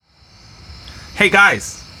Hey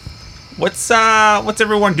guys, what's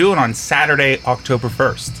everyone doing on Saturday, October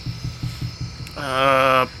 1st?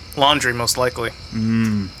 Laundry, most likely.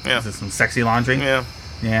 Yeah. Is it some sexy laundry? Yeah.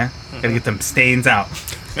 Yeah? Gotta get them stains out.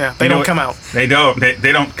 Yeah, they don't come out. They don't.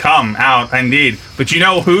 They don't come out, indeed. But you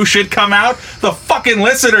know who should come out? The fucking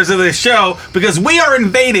listeners of this show, because we are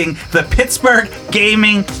invading the Pittsburgh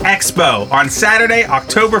Gaming Expo on Saturday,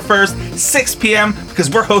 October 1st, 6 p.m., because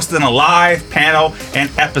we're hosting a live panel and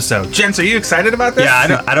episode. Gents, are you excited about this?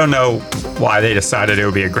 Yeah, I don't know why they decided it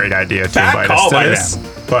would be a great idea to Bad invite call us to by this,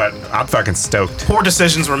 but I'm fucking stoked. Poor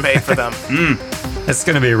decisions were made for them. It's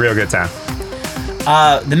going to be a real good time.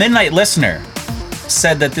 The Midnight Listener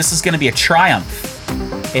said that this is going to be a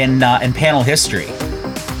triumph in panel history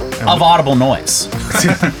of audible noise.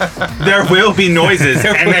 There will be noises,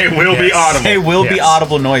 and they will be audible. They will be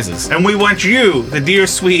audible noises. And we want you, the dear,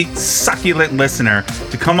 sweet, succulent listener,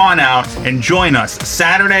 to come on out and join us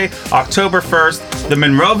Saturday, October 1st, the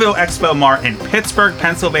Monroeville Expo Mart in Pittsburgh,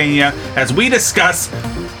 Pennsylvania, as we discuss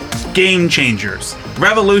game changers.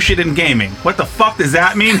 Revolution in gaming. What the fuck does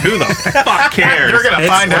that mean? Who the fuck cares? You're gonna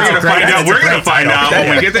find out. We're gonna find out when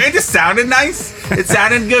Yeah. we get there. It just sounded nice. It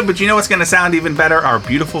sounded good, but you know what's gonna sound even better? Our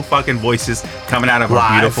beautiful fucking voices coming out of our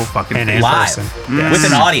Live beautiful fucking and faces. in Live person. with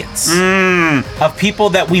an audience of people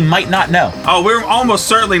that we might not know. Oh, we're almost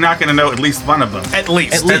certainly not gonna know at least one of them. At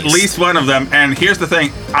least. At At least one of them. And here's the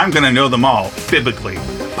thing: I'm gonna know them all biblically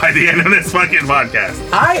by the end of this fucking podcast.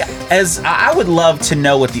 I would love to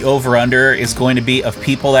know what the over-under is going to be of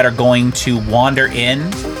people that are going to wander in,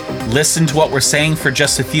 listen to what we're saying for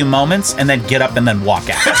just a few moments, and then get up and then walk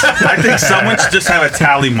out. I think someone should just have a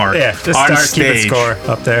tally mark Yeah, just on start stage. keeping score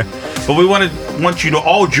up there. But we want you to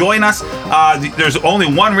all join us. There's only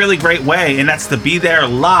one really great way, and that's to be there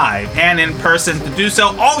live and in person. To do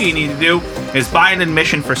so, all you need to do is buy an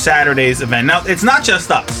admission for Saturday's event. Now, it's not just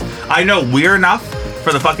us. I know we're enough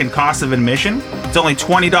for the fucking cost of admission. It's only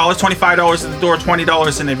 $20, $25 at the door,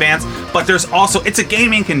 $20 in advance. But there's also, it's a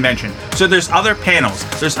gaming convention. So there's other panels,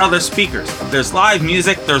 there's other speakers, there's live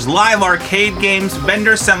music, there's live arcade games,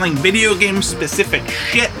 vendors selling video game specific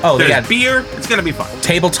shit. Oh, they there's got- beer. It's gonna be fun.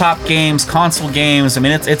 Tabletop games, console games. I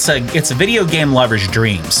mean, it's a video game lover's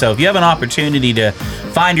dream. So if you have an opportunity to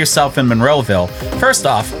find yourself in Monroeville, first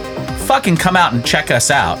off, fucking come out and check us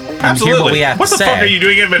out and Absolutely. hear what we have What to the say. fuck are you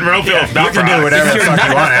doing in Monroeville? You can do whatever the fuck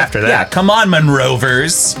you want after that. Yeah, come on,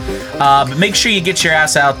 Monrovers. But make sure you get your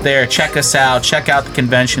ass out there, check us out, check out the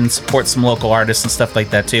convention, support some local artists and stuff like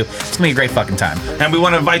that too. It's gonna be a great fucking time. And we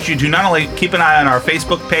want to invite you to not only keep an eye on our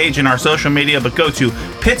Facebook page and our social media, but go to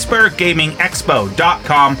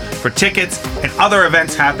PittsburghGamingExpo.com for tickets and other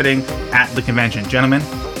events happening at the convention. Gentlemen,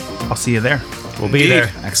 I'll see you there. We'll be Indeed.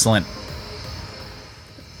 there. Excellent.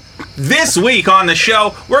 This week on the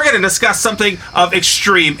show, we're going to discuss something of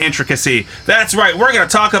extreme intricacy. That's right, we're going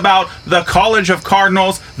to talk about the College of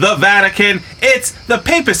Cardinals, the Vatican. It's the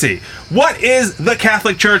papacy. What is the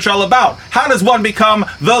Catholic Church all about? How does one become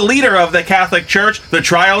the leader of the Catholic Church? The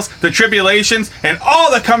trials, the tribulations, and all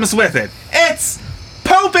that comes with it. It's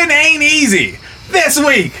Popin' Ain't Easy. This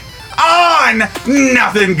week on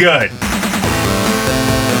Nothing Good.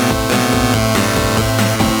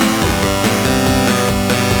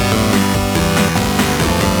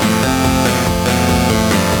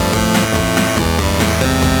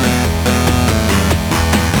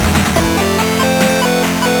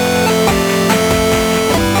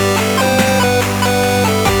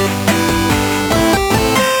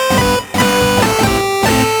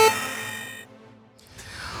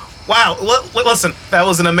 Wow, listen, that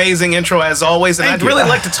was an amazing intro as always, and Thank I'd you. really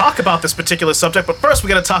like to talk about this particular subject, but first we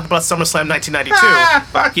got to talk about SummerSlam 1992. Ah,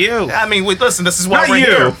 fuck you. I mean, listen, this is why Not we're you,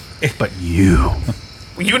 here. but you.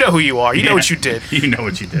 You know who you are. You know what you did. You know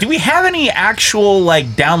what you did. Do we have any actual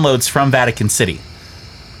downloads from Vatican City?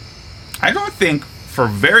 I don't think, for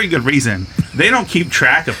very good reason, they don't keep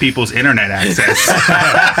track of people's internet access.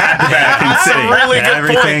 Vatican City. really good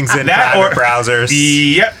Everything's in That private or- browsers.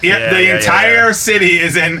 Yep. Yeah, the yeah, entire yeah. city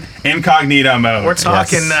is in incognito mode. We're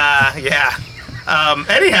talking, Yes.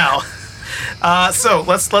 anyhow, so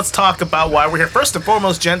let's talk about why we're here. First and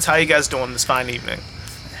foremost, gents, how you guys doing this fine evening?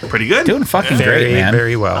 Pretty good. Doing fucking Very, great, man.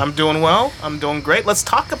 very well. I'm doing well. I'm doing great. Let's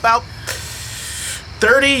talk about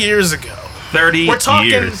 30 years ago. 30 We're talking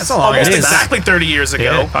years. That's a long almost It is. exactly 30 years ago.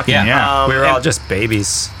 Yeah. Fucking Yeah. yeah. we were and- all just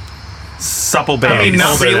babies. Supple I mean, babies.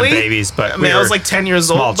 not Older than really. babies, but I we mean, I was were like 10 years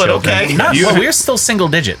small old, but children. okay. Not, You- well, we're still single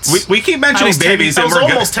digits. we keep I mentioning was, 10, babies I and was we're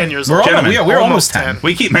almost gonna, 10 years we're old. Gentlemen, we're almost 10.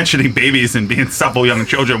 we keep mentioning babies and being supple young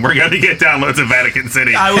children. We're gonna get downloads of Vatican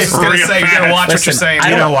City. I was just going to Real say, you got to fast. watch what you're Listen, saying. I You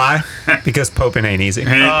don't- know why? Because Popin' ain't easy. Oh,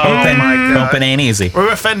 my God. Open ain't easy.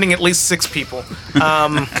 We're offending at least 6 people.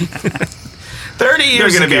 30 years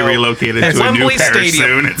They're going to be ago, relocated at to a new Wembley parish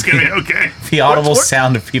Stadium. soon. It's going to be okay. The audible What-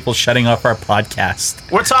 sound of people shutting off our podcast.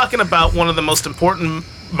 We're talking about one of the most important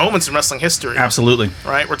moments in wrestling history. Absolutely.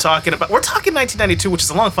 Right? We're talking 1992, which is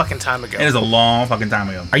a long fucking time ago. It is a long fucking time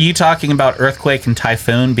ago. Are you talking about Earthquake and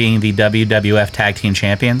Typhoon being the WWF Tag Team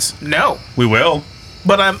Champions? No, We will.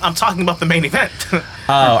 but I'm talking about the main event.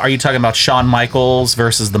 Are you talking about Shawn Michaels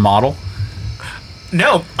versus the Model?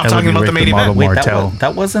 No, I'm That talking would be about the Rick main the Model event. Mar- Wait, Martel.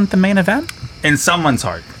 that wasn't the main event? In someone's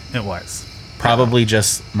heart, it was. Probably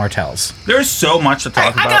just Martel's. There's so much to I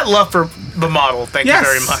talk about. got love for the model. Thank you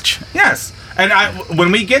very much. Yes. And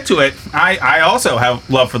when we get to it, I also have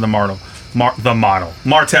love for the Martel.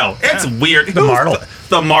 Martel. It's weird. The Martel.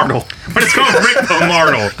 The Martel. But it's called Rick the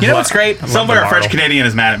Martel. You know what's great? Somewhere the a French Martel. Canadian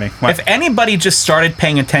is mad at me. What? If anybody just started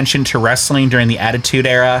paying attention to wrestling during the Attitude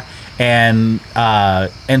Era and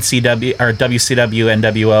NCW or WCW,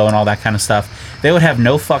 NWO, and all that kind of stuff, they would have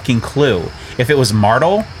no fucking clue if it was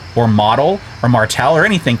Martel or Model or Martel or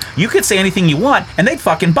anything. You could say anything you want, and they'd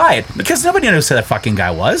fucking buy it because nobody knows who that fucking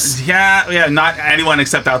guy was. Yeah, not anyone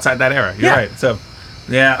except outside that era. You're Yeah. right. So,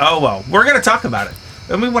 yeah, oh well. We're going to talk about it.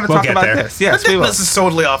 And we want to We'll talk get about there. this. Yes, we will. This is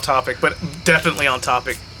totally off topic, but definitely on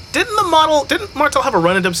topic. Didn't Martel have a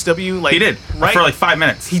run in WCW? Like, He did. right? For like 5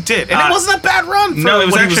 minutes. He did, and it wasn't a bad run. For No, it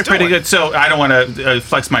was what he actually pretty doing. good. So I don't want to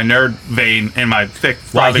flex my nerd vein in my thick,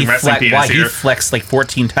 throbbing wrestling penis he here. flexed like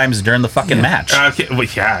 14 times during the fucking match. Okay, well,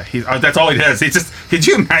 yeah, that's all he does. He just, could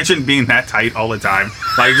you imagine being that tight all the time?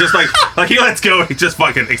 Like, just like he lets go, he just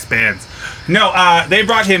fucking expands. No, they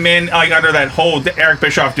brought him in like under that whole Eric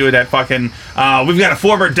Bischoff doing that fucking. We've got a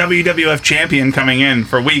former WWF champion coming in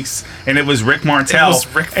for weeks, and it was Rick Martel. It was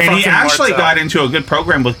Rick and he fucking actually Martel. got into a good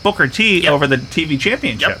program with Booker T over the TV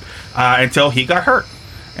championship until he got hurt.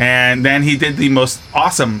 And then he did the most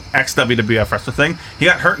awesome ex-WWF wrestler thing. He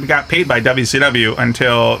got hurt and got paid by WCW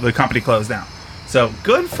until the company closed down. So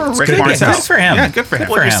good for Rick good. Martel. Good for him. Yeah, good for him. Good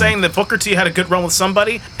What for you're him. saying that Booker T had a good run with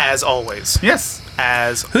somebody, as always. Yes.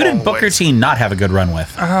 As Who did Booker always. T not have a good run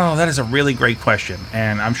with? Oh, that is a really great question,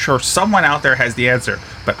 and I'm sure someone out there has the answer,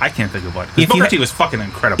 but I can't think of one. 'Cause If you Booker ha- T was fucking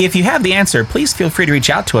incredible. If you have the answer, please feel free to reach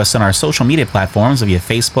out to us on our social media platforms via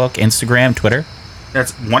Facebook, Instagram, Twitter.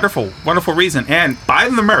 That's wonderful, wonderful reason. And buy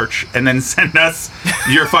the merch, and then send us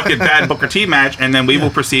your fucking bad Booker T match, and then we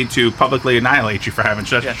will proceed to publicly annihilate you for having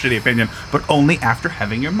such a shitty opinion, but only after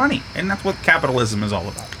having your money. And that's what capitalism is all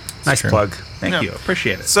about. Nice True. plug. Thank Yeah. you,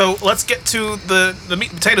 appreciate it. So let's get to the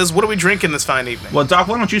meat and potatoes. What are we drinking this fine evening? Well, Doc,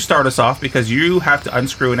 why don't you start us off, because you have to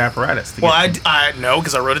unscrew an apparatus. To Well, get I know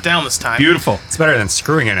because I wrote it down this time. beautiful. It's better than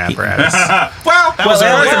screwing an apparatus. Well, was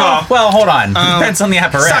early. first of all, Well, hold on. Depends on the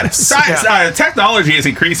apparatus. technology is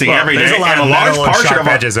increasing every day. There's a lot and of a large metal and portion sharp of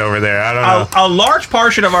our edges over there. I don't know. a large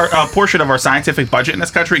portion of our scientific budget in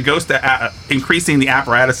this country goes to increasing the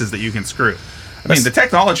apparatuses that you can screw. I mean, the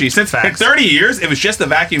technology since Facts. 30 years, it was just a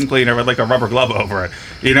vacuum cleaner with like a rubber glove over it,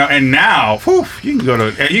 and now, whew, you can go to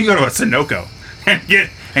a Sunoco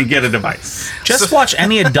and get a device. Just watch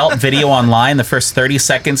any adult video online. The first 30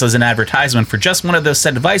 seconds as an advertisement for just one of those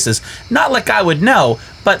said devices. Not like I would know,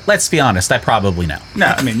 but let's be honest, I probably know. No,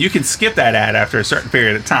 I mean you can skip that ad after a certain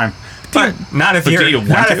period of time. But not if but do you you're want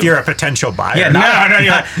not to? if you're a potential buyer. Yeah,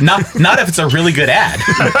 not if it's a really good ad.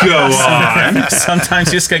 Go on. Sometimes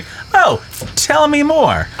you just go, oh, tell me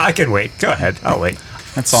more. I can wait. Go ahead. I'll wait.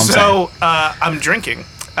 That's all I'm saying. So I'm drinking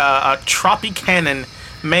a Tropicana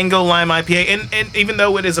Mango Lime IPA, and even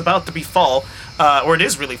though it is about to be fall, or it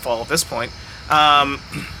is really fall at this point,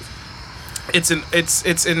 it's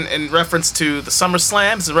in reference to the Summer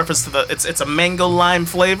Slam. It's in reference to it's a mango lime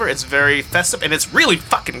flavor. It's very festive, and it's really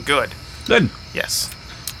fucking good. Good. Yes.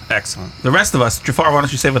 Excellent. The rest of us, Jafar, why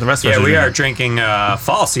don't you say what the rest of us Yeah, we are drinking? drinking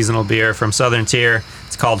fall seasonal beer from Southern Tier.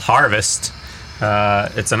 It's called Harvest.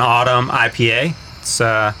 It's an autumn IPA. It's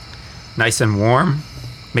nice and warm.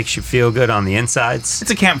 Makes you feel good on the insides.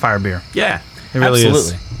 It's a campfire beer. Yeah. It really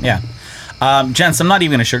Absolutely. Yeah. Gents, I'm not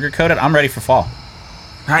even going to sugarcoat it. I'm ready for fall.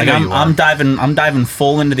 I Like, know you are. I'm diving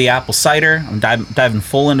full into the apple cider. I'm diving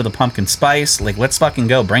full into the pumpkin spice. Like, let's fucking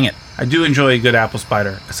go. Bring it. I do enjoy a good apple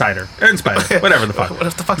cider, whatever the fuck.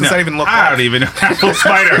 What the fuck does that even look I like? don't even know. Apple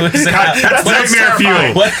cider. God, What's that? that's What's nightmare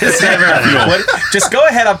fuel. What is Nightmare fuel. What, just go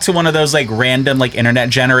ahead up to one of those like random like internet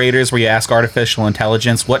generators where you ask artificial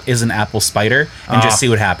intelligence what is an apple spider and just see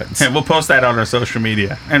what happens. And we'll post that on our social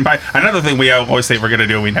media. And by another thing we always say we're going to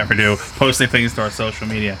do, we never do, posting things to our social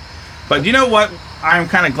media. But you know what? I'm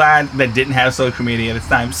kind of glad that didn't have social media at its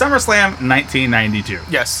time. SummerSlam 1992.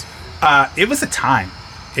 Yes. It was a time.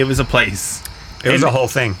 It was a place. It was a whole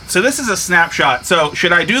thing. So this is a snapshot. So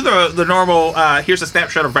should I do the normal, here's a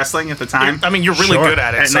snapshot of wrestling at the time? I mean, you're really Sure. good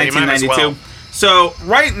at it, At so you might as 1992. well. So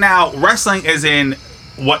right now, wrestling is in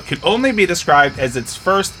what could only be described as its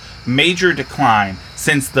first major decline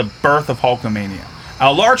since the birth of Hulkamania.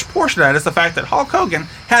 A large portion of that is the fact that Hulk Hogan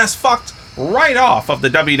has fucked right off of the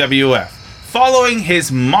WWF. Following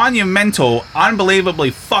his monumental,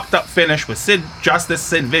 unbelievably fucked up finish with Sid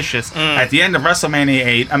Vicious at the end of WrestleMania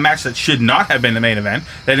 8, a match that should not have been the main event,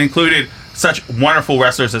 that included such wonderful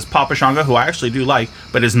wrestlers as Papa Shango, who I actually do like,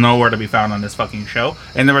 but is nowhere to be found on this fucking show,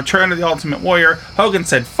 and the return of the Ultimate Warrior, Hogan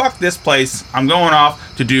said, fuck this place, I'm going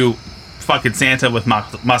off to do fucking Santa with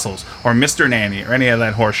muscles, or Mr. Nanny, or any of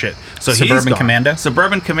that horse shit. So Suburban Commando?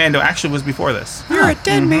 Suburban Commando actually was before this. You're a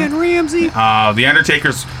dead man, Ramsey. The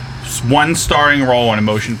Undertaker's one starring role in a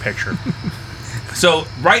motion picture. So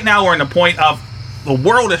right now we're in the point of the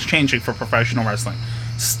world is changing for professional wrestling.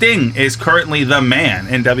 Sting is currently the man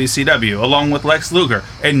in WCW, along with Lex Luger,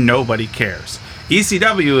 and nobody cares.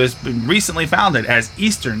 ECW has been recently founded as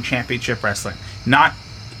Eastern Championship Wrestling, not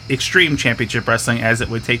Extreme Championship Wrestling as it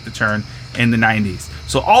would take the turn in the 90s.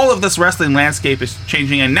 So all of this wrestling landscape is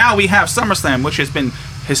changing, and now we have SummerSlam, which has been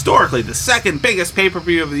historically the second biggest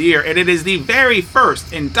pay-per-view of the year, and it is the very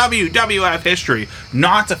first in WWF history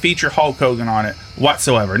not to feature Hulk Hogan on it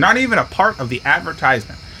whatsoever. Not even a part of the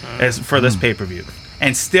advertisement as for this pay-per-view.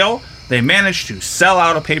 And still, they managed to sell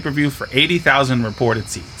out a pay-per-view for 80,000 reported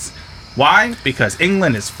seats. Why? Because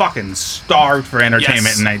England is fucking starved for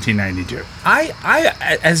entertainment in 1992.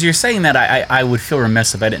 As you're saying that, I would feel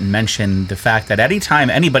remiss if I didn't mention the fact that anytime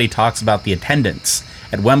anybody talks about the attendance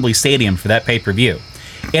at Wembley Stadium for that pay-per-view,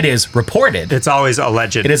 it is reported. It's always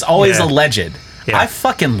alleged. It is always alleged. Yeah. I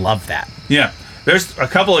fucking love that. Yeah. There's a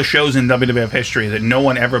couple of shows in WWF history that no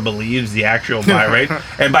one ever believes the actual buy rate.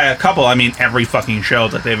 And by a couple, I mean every fucking show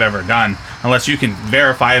that they've ever done. Unless you can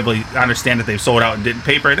verifiably understand that they've sold out and didn't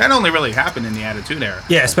pay for it. That only really happened in the Attitude Era.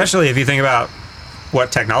 Yeah, especially if you think about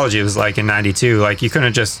what technology was like in 92. Like, you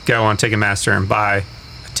couldn't just go on Ticketmaster and buy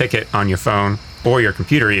a ticket on your phone or your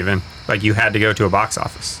computer even. Like, you had to go to a box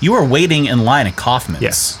office. You were waiting in line at Kaufman's.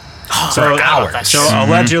 Yes. So hours. So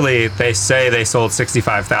allegedly, they say they sold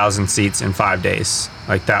 65,000 seats in 5 days.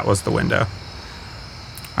 Like, that was the window.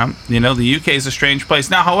 The UK is a strange place.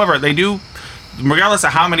 Now, however, they do, regardless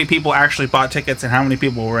of how many people actually bought tickets and how many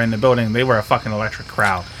people were in the building, they were a fucking electric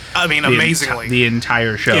crowd. I mean, amazingly. The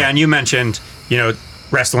entire show. Yeah, and you mentioned,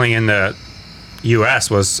 wrestling in the U.S.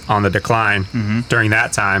 was on the decline during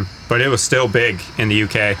that time, but it was still big in the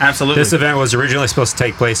UK. Absolutely. This event was originally supposed to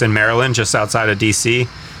take place in Maryland, just outside of D.C.,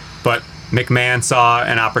 but McMahon saw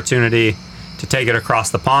an opportunity to take it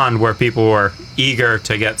across the pond where people were eager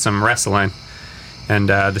to get some wrestling, and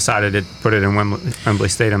decided to put it in Wembley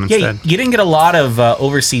Stadium instead. Yeah, you didn't get a lot of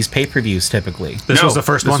overseas pay-per-views typically. This was the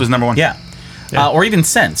first one. This was number one. Yeah. Or even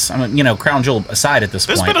since. I mean, Crown Jewel aside at this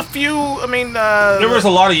There's point. been a few, There was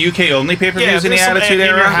a lot of UK-only pay-per-views in the there's some Attitude in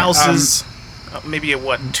Era. your houses. Maybe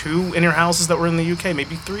two in your houses that were in the UK,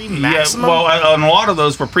 maybe three maximum. Yeah, well, and a lot of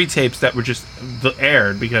those were pre-tapes that were just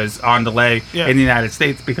aired because on delay in the United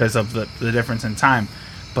States because of the difference in time.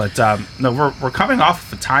 But no, we're coming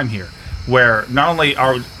off of a time here where not only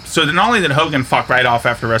did Hogan fuck right off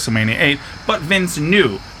after WrestleMania 8, but Vince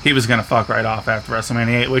knew he was going to fuck right off after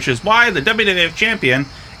WrestleMania 8, which is why the WWF champion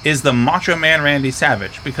is the Macho Man Randy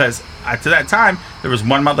Savage, because to that time there was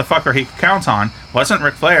one motherfucker he could count on. Wasn't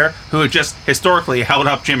Ric Flair, who had just historically held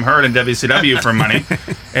up Jim Herd in WCW for money,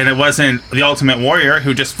 and it wasn't the Ultimate Warrior,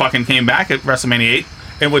 who just fucking came back at WrestleMania 8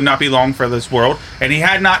 and would not be long for this world, and he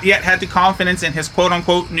had not yet had the confidence in his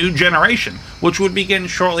quote-unquote new generation, which would begin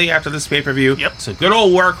shortly after this pay-per-view. Yep. So good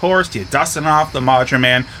old workhorse, you dusting off the Macho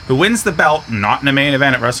Man, who wins the belt, not in the main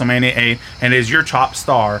event at WrestleMania 8, and is your top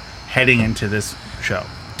star heading into this show.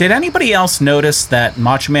 Did anybody else notice that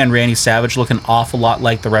Macho Man Randy Savage look an awful lot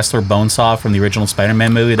like the wrestler Bonesaw from the original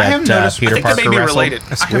Spider-Man movie I have that noticed- Peter I think Parker they may be wrestled? related.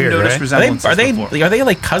 That's I have weird, noticed right? resemblances Are they before.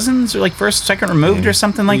 like cousins or like first, second removed or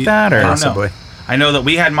something like that? Or I don't know. Possibly. I know that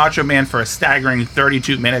we had Macho Man for a staggering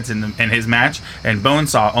 32 minutes in his match, and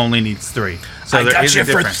Bonesaw only needs 3. So I there got is you a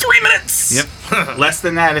for difference. 3 minutes. Yep. Less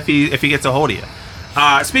than that if he gets a hold of you.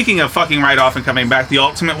 Speaking of fucking right off and coming back, the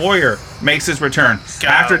Ultimate Warrior makes his return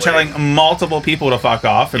after telling multiple people to fuck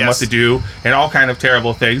off and what to do and all kind of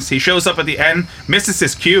terrible things. He shows up at the end, misses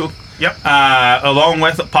his cue. Yep. Along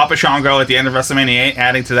with Papa Shango at the end of WrestleMania 8,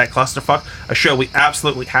 adding to that clusterfuck, a show we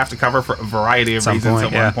absolutely have to cover for a variety of reasons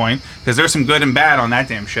at one point, because there's some good and bad on that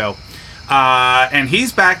damn show. And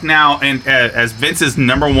he's back now and as Vince's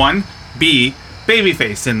number 1B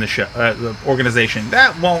babyface in the show, the organization.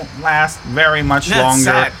 That won't last very much That's longer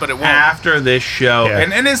sad, but it won't. after this show. Yeah,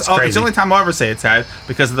 And it's the crazy. only time I'll ever say it's sad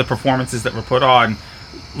because of the performances that were put on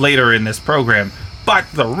later in this program. But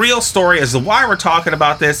the real story as to why we're talking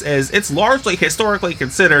about this is it's largely historically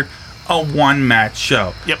considered a one-match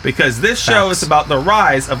show. Yep. Because this show Facts. is about the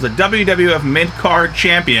rise of the WWF mid-card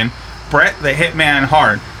champion, Bret the Hitman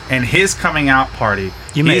Hart, and his coming out party.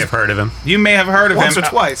 You may He's- have heard of him. You may have heard of Once him or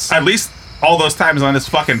twice. At least all those times on this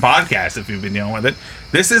fucking podcast, if you've been dealing with it.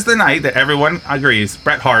 This is the night that everyone agrees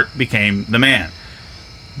Bret Hart became the man.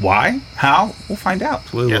 Why? How? We'll find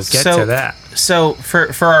out. We will Yes. get So- to that. So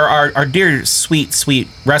for our dear sweet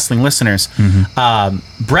wrestling listeners,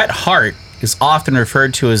 Bret Hart is often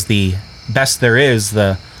referred to as the best there is,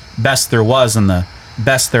 the best there was, and the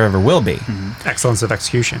best there ever will be. Excellence of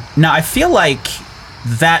execution. Now I feel like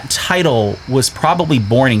that title was probably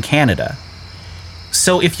born in Canada.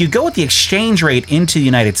 So if you go with the exchange rate into the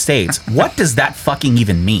United States, what does that fucking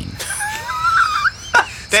even mean?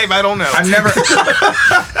 Dave, I don't know. I've never.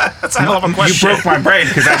 That's a hell of a You question. broke my brain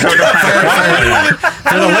because I don't know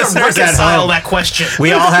For the listeners at Reconcile home, that question.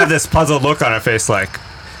 we all have this puzzled look on our face like,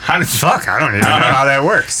 how did fuck, I don't even know how that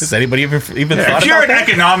works. Has anybody even thought If you're about an that?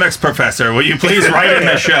 economics professor, will you please write in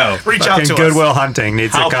the show? Reach out Fucking to Goodwill us. Hunting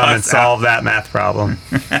needs Help to come and us solve that math problem.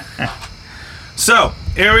 So,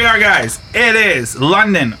 here we are, guys. It is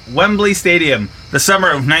London, Wembley Stadium, the summer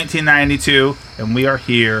of 1992, and we are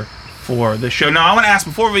here for the show. Now, I want to ask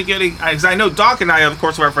before we get, because I know Doc and I, of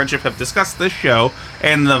course, of our friendship, have discussed this show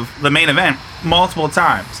and the main event multiple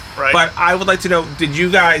times. Right. But I would like to know, did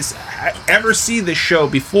you guys ever see this show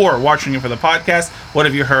before watching it for the podcast? What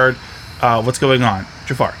have you heard? What's going on?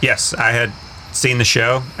 Jafar. Yes, I had seen the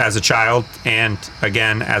show as a child and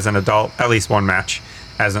again as an adult, at least one match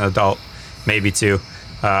as an adult, maybe two.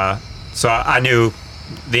 So I knew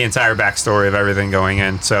the entire backstory of everything going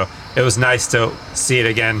in. So it was nice to see it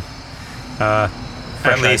again, at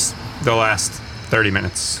eyes. least the last 30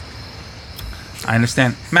 minutes. I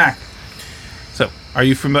understand. Mac. So, were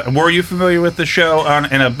you familiar with the show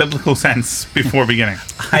in a biblical sense before beginning?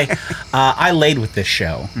 I laid with this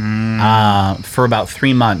show for about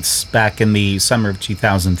 3 months back in the summer of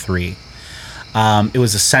 2003. It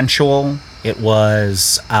was sensual. It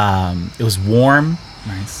was warm.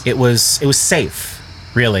 Nice. It was safe,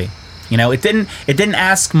 really. You know, it didn't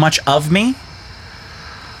ask much of me,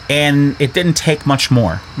 and it didn't take much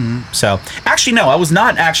more. So, actually, no, I was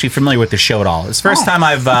not actually familiar with the show at all. It's the first time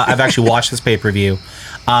I've actually watched this pay-per-view,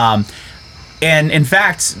 and in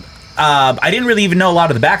fact, I didn't really even know a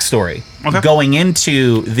lot of the backstory going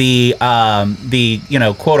into the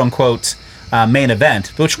quote unquote main event,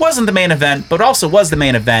 which wasn't the main event, but also was the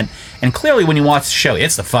main event. And clearly, when you watch the show,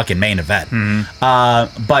 it's the fucking main event.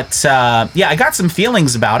 But I got some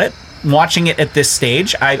feelings about it watching it at this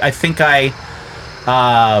stage. I think I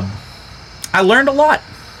learned a lot.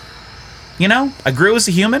 You know, I grew as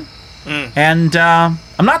a human, and I'm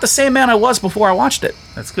not the same man I was before I watched it.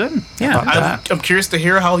 That's good. Yeah. I'm curious to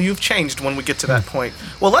hear how you've changed when we get to that point.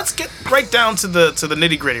 Well, let's get right down to the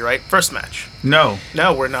nitty gritty. Right, first match. No.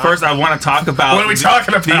 No, we're not. First, I want to talk about What are we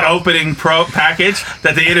talking the about? opening pro package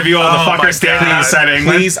that they interview all Oh the my fuckers standing God. inside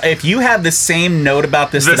England. Please, if you have the same note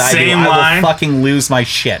about this The that I do, same I line? will fucking lose my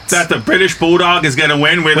shit. That the British Bulldog is going to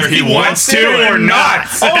win whether he wants to or not.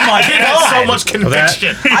 Oh my Kid has so god! much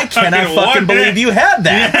conviction. I cannot Fucking fucking what? believe you had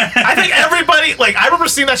that. I think everybody, like, I remember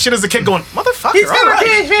seeing that shit as a kid going, motherfucker, all right.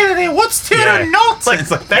 What's to Yeah. the notes? Like, It's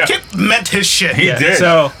like, that yeah. kid meant his shit. He did.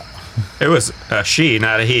 So it was a she,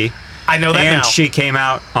 not a he. I know that And now. she came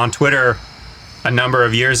out on Twitter a number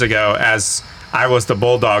of years ago as I was the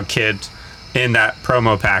Bulldog kid in that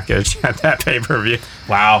promo package at that pay-per-view.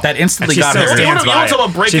 Wow. That instantly And she got still her. You stands want to by talk about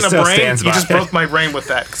it. breaking She a still brain? stands You by just it. broke my brain with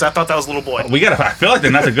that because I thought that was Little Boy. I feel like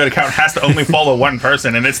that's a good account has to only follow one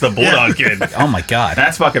person, and it's the Bulldog kid. Oh my god!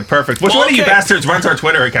 That's fucking perfect. Which Well, one of you okay. bastards runs our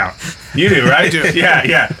Twitter account? You do, right? I do.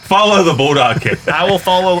 Yeah. Follow the Bulldog kid. I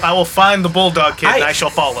will find the Bulldog kid and I shall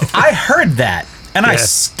follow. I heard that and I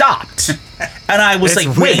Yes. stopped, and I was It's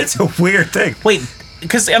like, weird. wait, It's a weird thing. wait,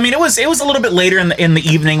 because I mean, it was a little bit later in the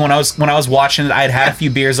evening when I was watching it. I had a few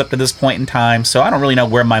beers up to this point in time, so I don't really know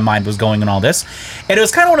where my mind was going in all this. And it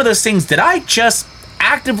was kind of one of those things. Did I just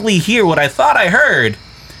actively hear what I thought I heard?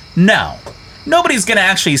 No, nobody's gonna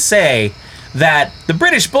actually say that the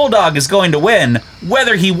British Bulldog is going to win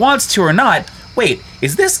whether he wants to or not. Wait,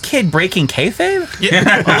 is this kid breaking kayfabe? Yeah,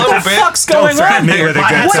 a little What the bit. fuck's going on threaten me here? with a My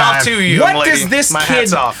good hat's time. off to you, What lady. does this My kid?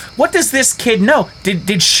 hat's off. What does this kid know?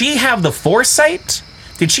 Did she have the foresight?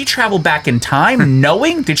 Did she travel back in time,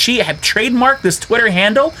 knowing? Did she have trademarked this Twitter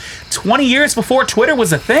handle 20 years before Twitter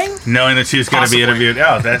was a thing? Knowing that she was going to be Possibly. interviewed.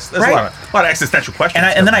 Oh, that's Right. a lot of existential questions.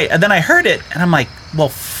 And then I heard it, and I'm like, well,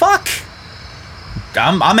 fuck.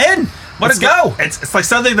 I'm in. Let's go. It's like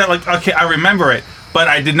something that, like, okay, I remember it, but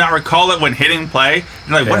I did not recall it when hitting play.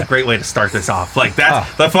 And like, what a great way to start this off. Like,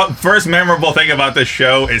 that's the first memorable thing about this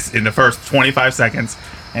show is in the first 25 seconds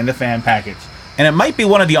and the fan package. And it might be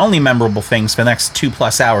one of the only memorable things for the next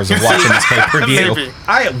 2+ hours of watching this pay-per-view. Maybe.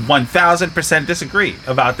 I 1000% disagree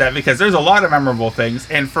about that because there's a lot of memorable things.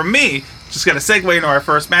 And for me, just going to segue into our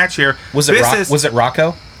first match here. Was it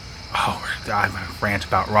Rocco? Oh, I'm going to rant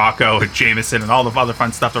about Rocco and Jameson and all the other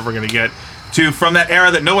fun stuff that we're going to get to from that era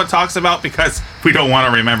that no one talks about because we don't want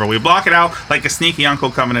to remember. We block it out like a sneaky uncle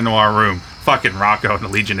coming into our room. Fucking Rocco and the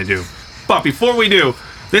Legion of Doom. But before we do,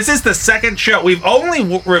 this is the second show. We've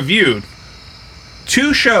only reviewed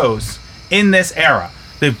 2 shows in this era.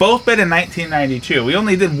 They've both been in 1992. We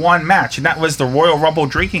only did one match, and that was the Royal Rumble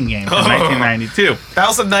drinking game from 1992. That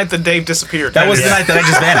was the night that Dave disappeared. That was the night that I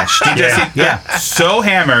just vanished. He just so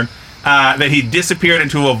hammered that he disappeared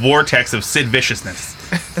into a vortex of Sid Viciousness.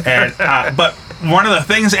 And but one of the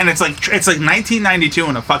things, and it's like 1992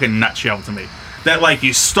 in a fucking nutshell to me. That like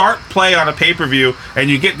you start play on a pay-per-view and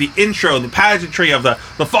you get the intro, the pageantry of the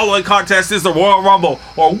following contest is the Royal Rumble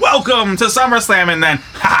or welcome to SummerSlam, and then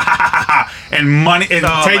and money and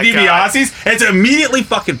Ted DiBiase's, it immediately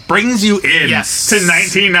fucking brings you in to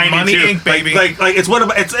 1992. Money Inc., baby. Like it's one of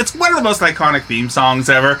the most iconic theme songs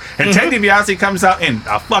ever. And Ted DiBiase comes out in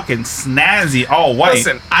a fucking snazzy all white.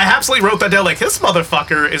 Listen, I absolutely wrote that down. Like, this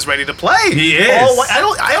motherfucker is ready to play. He is. All white.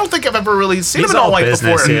 I don't think I've ever really seen him in all white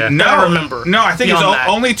business, before. yeah. No, I remember. No, I think it's beyond that.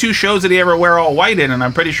 only 2 shows that he ever wear all white in, and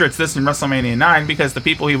I'm pretty sure it's this in WrestleMania 9 because the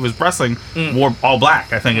people he was wrestling wore all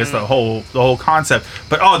black. I think it's the whole concept.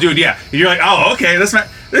 But oh, dude, yeah, you're like, oh, okay,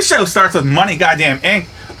 this show starts with Money Goddamn Inc.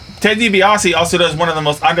 Ted DiBiase also does one of the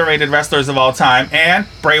most underrated wrestlers of all time, and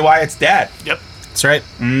Bray Wyatt's dad. Yep. That's right.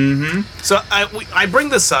 So I bring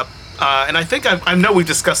this up, and I think I know we've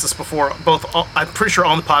discussed this before. Both I'm pretty sure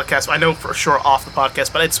on the podcast. I know for sure off the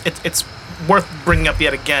podcast, but it's worth bringing up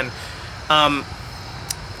yet again.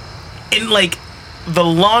 In like the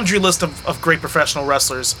laundry list of great professional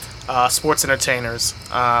wrestlers, sports entertainers,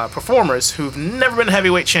 performers who've never been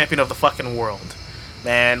heavyweight champion of the fucking world.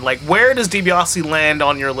 Man, like, where does DiBiase land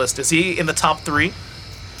on your list? Is he in the top 3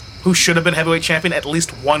 who should have been heavyweight champion at least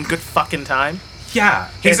one good fucking time? Yeah,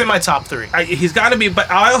 He's in my top 3. He's got to be, but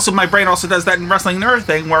my brain also does that in Wrestling Nerd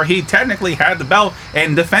thing where he technically had the belt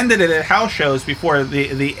and defended it at house shows before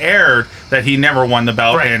the aired that he never won the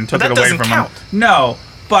belt and took But it that away doesn't from count. him. No,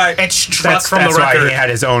 but It's struck That's from the why record. he had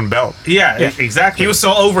his own belt. yeah, exactly. He was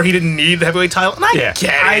so over he didn't need the heavyweight title. And I Yeah.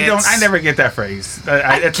 get it. I never get that phrase.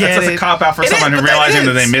 It's get just a it. cop out for It is, someone who but that realizing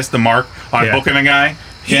that is. they missed the mark on Yeah. booking a guy.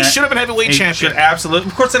 He should have been heavyweight He champion. should absolutely.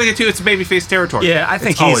 Of course, then again, too, it's babyface territory. Yeah, I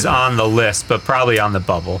think It's always he's on the list, but probably on the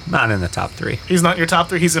bubble, not in the top 3. He's not your top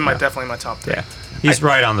 3. He's in my definitely my top 3. Yeah, he's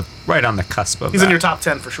right on the cusp of He's that. in your top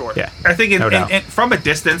 10 for sure. Yeah, I think No doubt. from a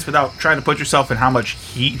distance, without trying to put yourself in how much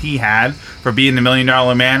heat he had for being the $1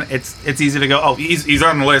 Million Man, it's easy to go, oh, he's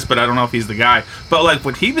on the list, but I don't know if he's the guy. But like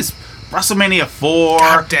when he was WrestleMania 4,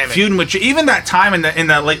 God damn it. feuding with even that time in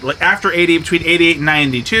the late after 80, between 88 and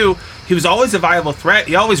 92, he was always a viable threat.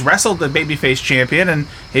 He always wrestled the babyface champion, and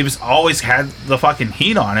he was always had the fucking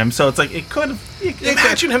heat on him. So it's like it could have.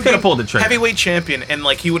 Imagine him could being have pulled the trigger. heavyweight champion and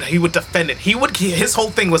like he would defend it. His whole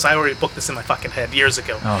thing was, I already booked this in my fucking head years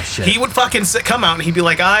ago. Oh, shit. He would fucking come out and he'd be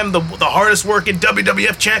like, I'm the hardest working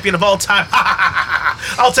WWF champion of all time.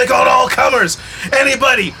 I'll take on all comers.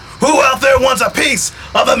 Anybody who out there wants a piece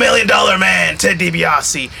of $1 Million Man, Ted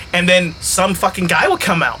DiBiase. And then some fucking guy would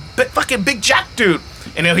come out, fucking big jack dude.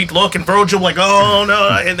 And then he'd look, and Virgil would like, oh no,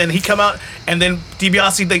 and then he'd come out, and then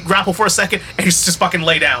DiBiase they grapple for a second, and he's just fucking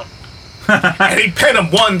lay down. And he'd pin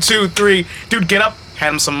him 1, 2, 3. Dude, get up,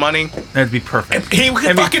 hand him some money. That'd be perfect. He could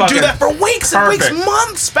That'd be fucking do that for weeks and weeks, perfect.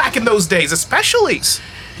 months back in those days, especially.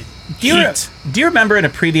 Do you remember in a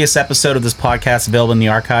previous episode of this podcast available in the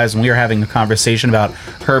archives when we were having a conversation about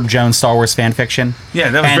Herb Jones Star Wars fan fiction? Yeah,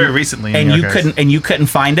 that was very recently in And the you archives. couldn't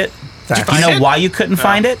find it. you You find know it? why you couldn't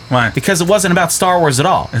find it? Why? Because it wasn't about Star Wars at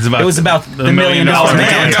all. It was about the $1 Million Man,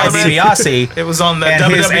 Man, Ted DiBiase. It was on the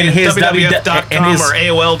And his WWF.com or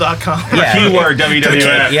AOL.com. Yeah. Keyword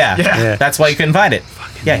WWF. Yeah, that's why you couldn't find it.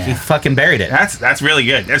 Yeah, he fucking buried it. That's really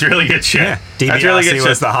good. That's really good shit. Yeah, That's really DiBiase good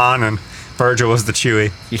was shit. the Han and Virgil was the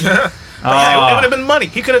Chewie. Yeah, it would have been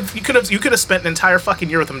money. You could have spent an entire fucking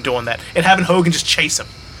year with him doing that and having Hogan just chase him.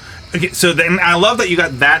 Okay, so then I love that you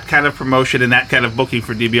got that kind of promotion and that kind of booking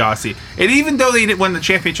for DiBiase. And even though they didn't win the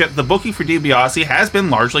championship, the booking for DiBiase has been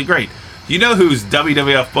largely great. You know whose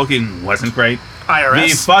WWF booking wasn't great?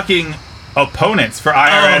 IRS. The fucking opponents for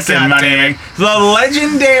IRS Oh, and God Money damn Inc. The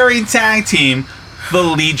legendary tag team, the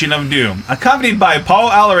Legion of Doom, accompanied by Paul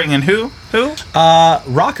Ellering and who?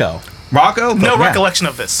 Rocco. Rocco? No Yeah. recollection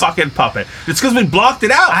of this. Fucking puppet. It's because we blocked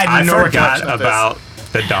it out. I I had no forgot recollection of this. about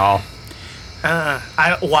the doll.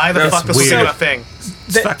 Why the That's fuck this was weird. even a thing?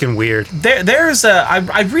 It's fucking weird.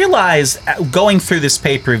 I realized going through this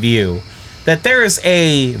pay-per-view that there is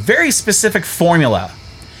a very specific formula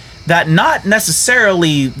that not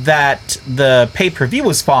necessarily that the pay-per-view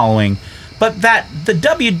was following, but that the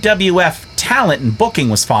WWF talent and booking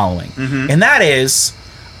was following. And that is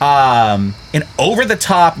an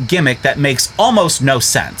over-the-top gimmick that makes almost no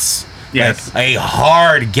sense. Yes. Like a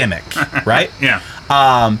hard gimmick, right? Yeah.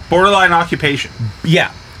 Borderline occupation.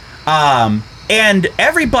 Yeah. And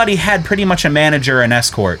everybody had pretty much a manager and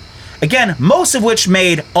escort. Again, most of which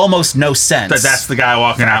made almost no sense. That's the guy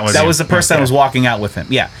walking out with That you. was the person that was walking out with him.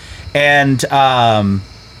 Yeah. And,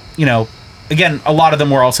 again, a lot of them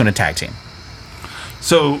were also in a tag team.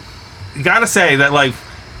 So, you gotta say that, like,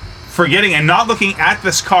 forgetting and not looking at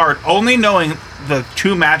this card, only knowing the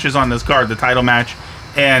 2 matches on this card, the title match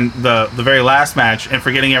and the very last match, and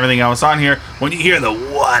forgetting everything else on here, when you hear the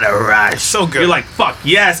 "What a Rush," So good. you're like, fuck,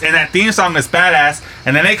 yes, and that theme song is badass,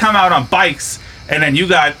 and then they come out on bikes, and then you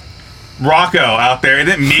got Rocco out there, and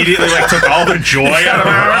it immediately like took all the joy out of it.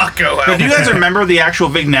 Rocco out But do you guys remember the actual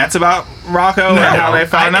vignettes about Rocco and how they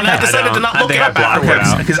found him? I decided to not I look it think I up blocked it afterwards.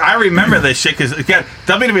 out. Because I remember this shit. Because again,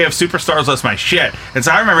 WWF Superstars was my shit, and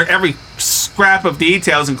so I remember every scrap of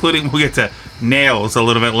details, including we'll get to nails a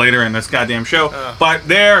little bit later in this goddamn show. But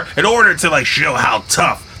they're in order to like show how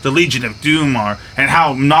tough the Legion of Doom are, and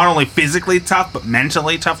how not only physically tough but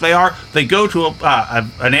mentally tough they are. They go to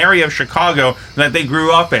an area of Chicago that they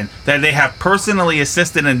grew up in, that they have personally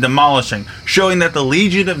assisted in demolishing, showing that the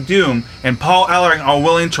Legion of Doom and Paul Ellering are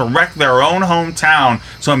willing to wreck their own hometown.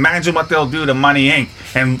 So imagine what they'll do to Money Inc.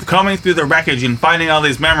 And coming through the wreckage and finding all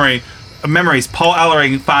these memories, Paul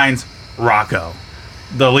Ellering finds Rocco,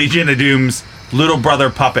 the Legion of Doom's little brother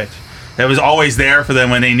puppet that was always there for them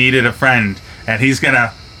when they needed a friend, and he's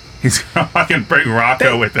gonna fucking bring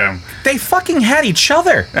Rocco with them. They fucking had each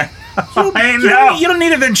other. I know. You don't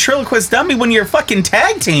need a ventriloquist dummy when you're a fucking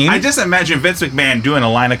tag team. I just imagine Vince McMahon doing a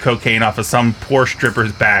line of cocaine off of some poor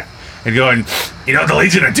stripper's back and going, you know what the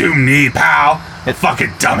Legion of Doom need, pal? A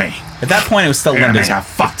fucking dummy. At that point, it was still They're gonna Linda's. make a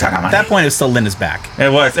fuck ton of money. At that point, it was still Linda's back.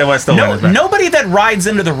 It was still Linda's back. Nobody that rides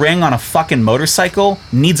into the ring on a fucking motorcycle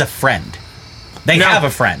needs a friend. They No. have a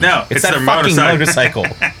friend. No, it's it's that their fucking motorcycle.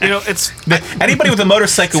 motorcycle. You know, it's Anybody with a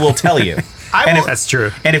motorcycle will tell you. I will, That's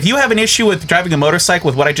true. And if you have an issue with driving a motorcycle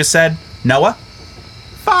with what I just said, Noah,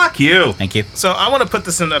 Fuck you. thank you. so I want to put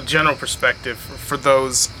this in a general perspective for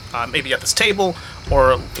those maybe at this table,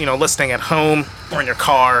 or listening at home, or in your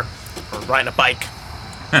car, or riding a bike,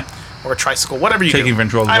 or a tricycle, whatever you Taking do.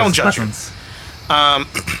 ventriloquist I don't judge you. lessons.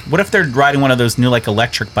 What if they're riding one of those new like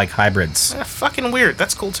electric bike hybrids? Fucking weird.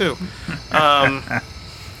 That's cool too.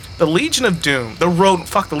 The Legion of Doom,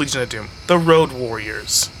 fuck the Legion of Doom. The Road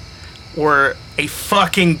Warriors were a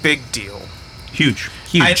fucking big deal. Huge.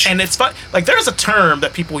 Huge. And it's fun. Like, there's a term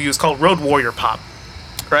that people use called Road Warrior pop,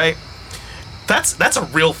 right? That's a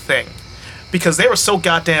real thing, because they were so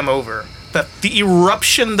goddamn over that the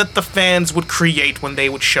eruption that the fans would create when they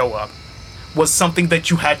would show up was something that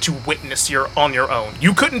you had to witness on your own.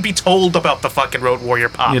 You couldn't be told about the fucking Road Warrior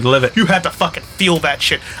pop. You'd live it. You had to fucking feel that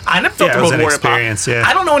shit. I never felt Yeah, the it was Road an Warrior experience, pop. yeah.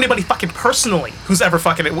 I don't know anybody fucking personally who's ever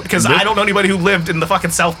fucking, because I don't know anybody who lived in the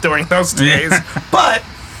fucking South during those days. But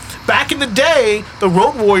back in the day, the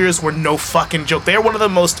Road Warriors were no fucking joke. They are one of the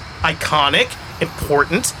most iconic,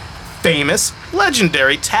 important, famous,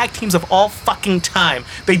 legendary tag teams of all fucking time.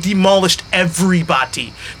 They demolished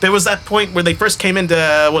everybody. There was that point where they first came into,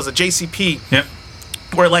 was it JCP? Yep.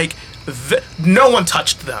 Where like no one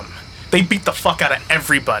touched them. They beat the fuck out of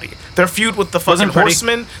everybody. Their feud with the fucking Wasn't pretty.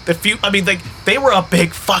 Horsemen, they were a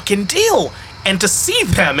big fucking deal. And to see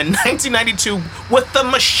them in 1992 with the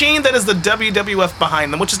machine that is the WWF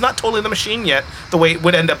behind them, which is not totally the machine yet, the way it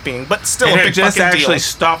would end up being, but still And a it big just fucking actually deal.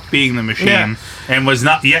 stopped being the machine Yeah. and was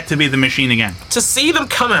not yet to be the machine again. To see them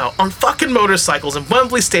come out on fucking motorcycles in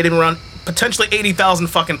Wembley Stadium around potentially 80,000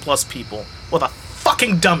 fucking plus people with a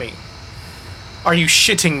fucking dummy. Are you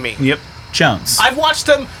shitting me? Yep. Jones. I've watched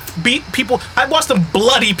them beat people. I've watched them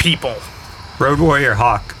bloody people. Road Warrior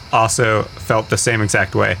Hawk also felt the same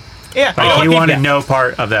exact way. Yeah, Like, you know he what? wanted no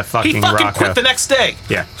part of that He fucking fucking Rocco. quit the next day.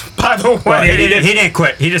 Yeah. By the way, Well, he didn't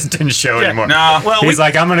quit. He just didn't show Yeah. anymore. No. Well, He's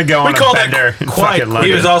like, I'm gonna go we on a call that bender in quiet fucking quitting. London.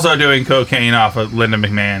 He was also doing cocaine off of Linda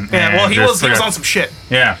McMahon. Yeah, well, and he just was forgot- on some shit.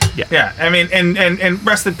 Yeah. Yeah. Yeah. I mean, and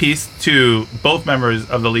rest in peace to both members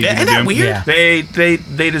of the Legion Yeah, of isn't that Doom. weird? Yeah.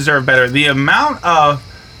 They deserve better. The amount of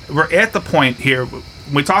we're at the point here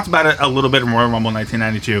we talked about it a little bit in Royal Rumble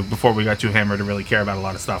 1992 before we got too hammered to really care about a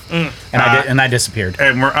lot of stuff. And I disappeared.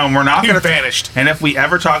 And we're not You going to vanished. And if we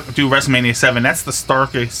ever do WrestleMania 7, that's the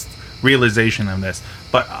starkest realization of this.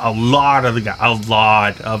 But a lot of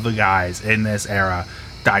the guys in this era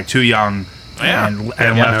died too young. Yeah. And Yeah,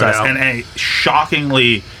 left no us. doubt. And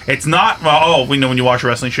shockingly, it's not. Well, we know when you watch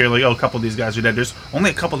wrestling, show, you're like, oh, a couple of these guys are dead. There's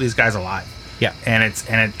only a couple of these guys alive. Yeah. And it's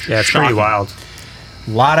Yeah, it's shocking. pretty wild.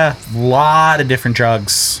 Lot of different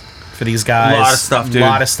drugs for these guys. Lot of stuff, dude. A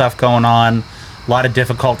lot of stuff going on. A lot of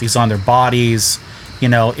difficulties on their bodies. You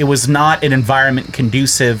know, it was not an environment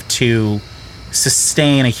conducive to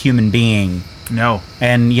sustain a human being. No.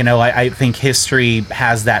 And, you know, I think history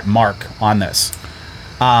has that mark on this.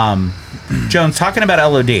 Jones, talking about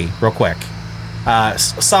LOD real quick.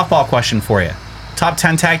 Softball question for you. Top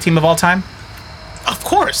 10 tag team of all time? Of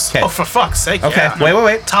course. 'Kay. Oh, for fuck's sake. Okay, yeah.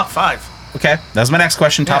 wait. Top 5. Okay, that's my next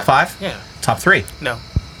question. Top Yeah. 5? Yeah. Top 3? No.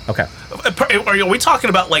 Okay. Are we talking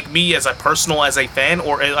about like me as a fan,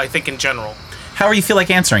 or I think in general? How you feel like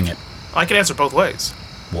answering it? I can answer both ways.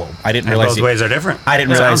 Well, I didn't And realize both you, ways are different. I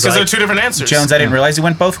didn't realize Because they're two different answers. Jones, I didn't realize you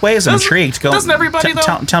went both ways. I'm Doesn't- intrigued. doesn't everybody,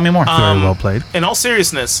 though? Tell me more. Very well played. In all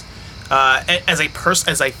seriousness, as a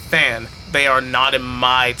fan, they are not in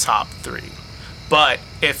my top 3. But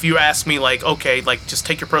if you ask me, like, okay, like, just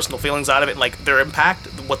take your personal feelings out of it, like, their impact,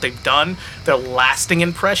 what they've done, their lasting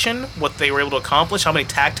impression, what they were able to accomplish, how many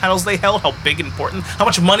tag titles they held, how big and important, how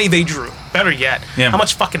much money they drew. Better yet, Yeah. how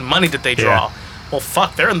much fucking money did they draw? Yeah. Well,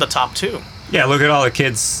 fuck, they're in the top 2. Yeah, look at all the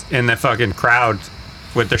kids in the fucking crowd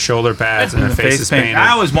with their shoulder pads and their faces painted. I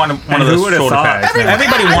always wanted one And of who those would've shoulder thought? pads. man.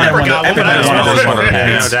 Everybody I wanted never one. got Everybody one of wanted those. those shoulder Yeah,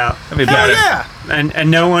 pads. no doubt. That'd be Hell better. yeah!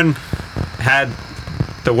 And no one had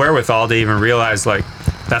the wherewithal to even realize, like,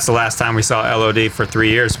 that's the last time we saw LOD for 3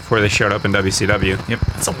 years before they showed up in WCW. Yep.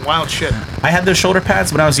 That's some wild shit. I had those shoulder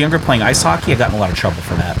pads when I was younger playing ice hockey. I got in a lot of trouble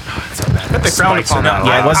for that. But they frowned Spikes upon are that. not a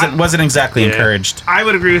lot. Yeah, it wasn't exactly Yeah. encouraged. I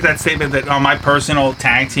would agree with that statement that on my personal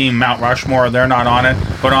tag team, Mount Rushmore, they're not on it.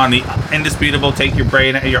 But on the indisputable, take your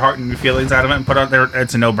brain, your heart, and your feelings out of it and put out there,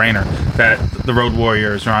 it's a no-brainer that the Road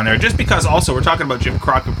Warriors are on there. Just because also we're talking about Jim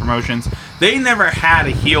Crockett Promotions, they never had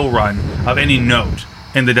a heel run of any note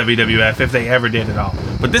in the WWF, if they ever did at all.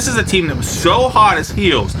 But this is a team that was so hot as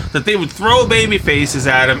heels that they would throw baby faces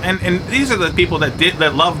at them, and these are the people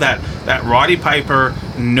that love that Roddy Piper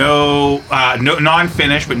no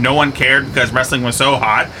non-finish, but no one cared because wrestling was so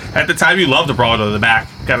hot at the time. You loved the brawl to the back,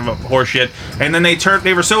 kind of a horseshit. And then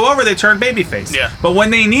they were so over they turned babyface. Yeah. But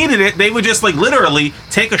when they needed it, they would just like literally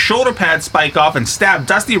take a shoulder pad spike off and stab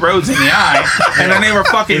Dusty Rhodes in the eye, and then they were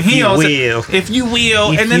fucking If you heels. will. If you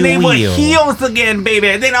will, If and then you they were will. heels again, baby.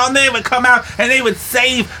 And then they would come out and they would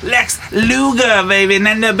save Lex Luger, baby. And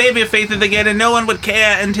then the baby faces again, and no one would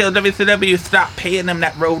care until WCW stopped paying them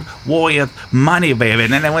that Road Warriors money, baby.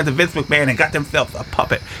 And then they went to Vince McMahon and got themselves a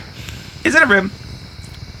puppet. Is it a rib?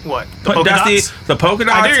 What? The Put polka Dusty, dots? the polka I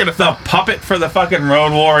dots, knew you were gonna the puppet for the fucking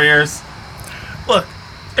Road Warriors. Look,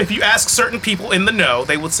 if you ask certain people in the know,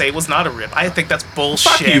 they would say it was not a rib. I think that's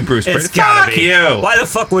bullshit. Fuck you, Bruce. It's Prichard. gotta Fuck be. you. Why the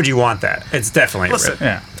fuck would you want that? It's definitely a Listen, rip.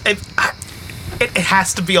 Yeah, it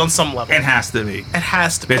has to be on some level. it has to be. It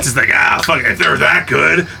has to be. It's just like, fuck, if they're that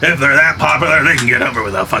good, if they're that popular, they can get over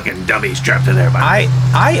with a fucking dummy strapped to their body.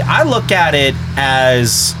 I look at it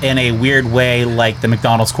as, in a weird way, like the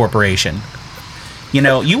McDonald's Corporation. You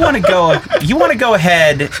know, you want to go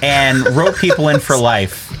ahead and rope people in for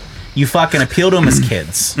life. You fucking appeal to them as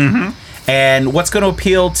kids. Mm-hmm. And what's going to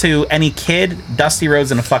appeal to any kid? Dusty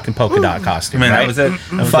Rhodes in a fucking polka dot costume, I mean, that right? was it.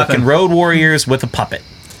 That was the Fucking thing. Road Warriors with a puppet.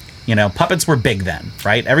 You know, puppets were big then,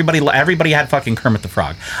 right? Everybody had fucking Kermit the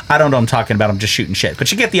Frog. I don't know what I'm talking about. I'm just shooting shit,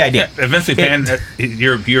 but you get the idea. If Vince McMahon,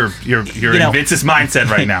 you're know, in Vince's mindset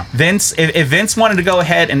right now. Vince, if Vince wanted to go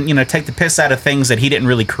ahead and, you know, take the piss out of things that he didn't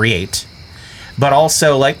really create, but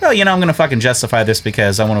also like, well, you know, I'm going to fucking justify this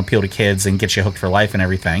because I want to appeal to kids and get you hooked for life and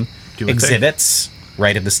everything. Do a thing. Exhibits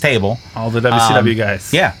right at this table. All the WCW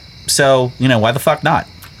guys. Yeah. So, you know, why the fuck not?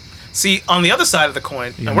 See, on the other side of the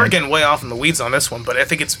coin, and we're getting way off in the weeds on this one, but I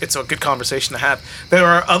think it's a good conversation to have. There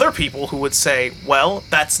are other people who would say, well,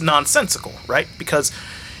 that's nonsensical, right? Because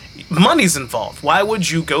money's involved. Why would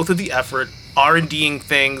you go through the effort, R&Ding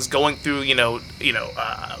things, going through,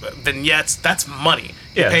 vignettes? That's money.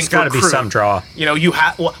 You're Yeah, paying there's for a got to be crew. some draw. You know,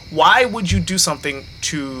 why would you do something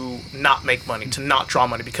to not make money, to not draw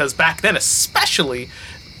money? Because back then, especially,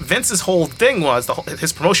 Vince's whole thing was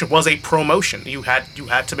his promotion was a promotion. You had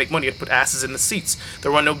to make money. You had to put asses in the seats.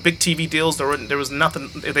 There were no big TV deals. There was nothing.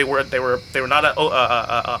 They were not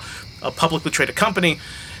a publicly traded company,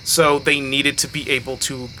 so they needed to be able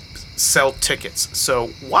to sell tickets. So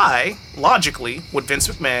why, logically, would Vince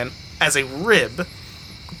McMahon, as a rib,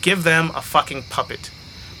 give them a fucking puppet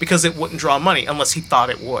because it wouldn't draw money unless he thought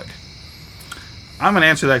it would. I'm gonna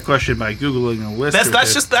answer that question by googling a list.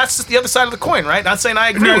 That's just the other side of the coin, right? Not saying I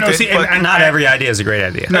agree No, with no, it, see, but and Not every idea is a great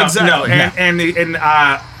idea. No, Exactly. no, and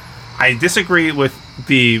I disagree with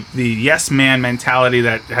the yes man mentality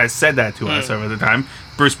that has said that to us over the time.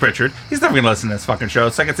 Bruce Pritchard, he's never gonna listen to this fucking show.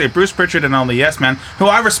 So I can say Bruce Pritchard and all the yes men, who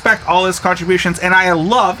I respect all his contributions and I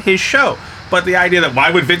love his show. But the idea that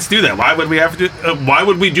why would Vince do that? Why would we have to? Why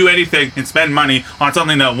would we do anything and spend money on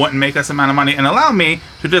something that wouldn't make us amount of money? And allow me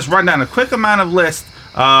to just run down a quick amount of list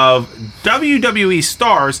of WWE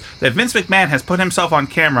stars that Vince McMahon has put himself on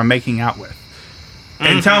camera making out with.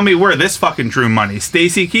 And tell me where this fucking drew money.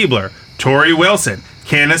 Stacy Keibler, Tori Wilson,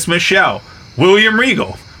 Candice Michelle, William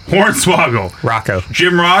Regal, Hornswoggle, Rocco.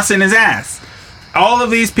 Jim Ross and his ass. All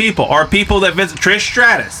of these people are people that visit Trish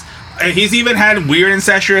Stratus. And he's even had weird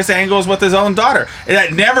incestuous angles with his own daughter.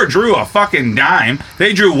 That never drew a fucking dime.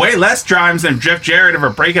 They drew way less dimes than Jeff Jarrett ever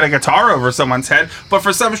breaking a guitar over someone's head. But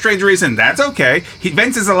for some strange reason, that's okay.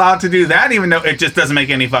 Vince is allowed to do that, even though it just doesn't make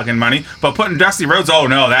any fucking money. But putting Dusty Rhodes, oh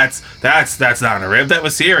no, that's not a rib. That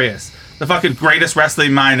was serious. The fucking greatest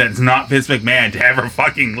wrestling mind that's not Vince McMahon to ever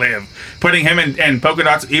fucking live. Putting him in polka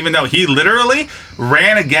dots, even though he literally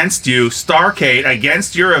ran against you, Starcade,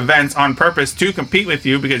 against your events on purpose to compete with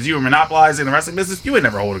you because you were monopolizing the wrestling business. You would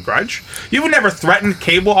never hold a grudge. You would never threaten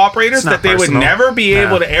cable operators It's not that they personal. would never be No.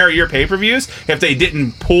 able to air your pay-per-views if they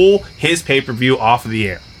didn't pull his pay-per-view off of the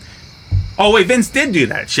air. Oh wait, Vince did do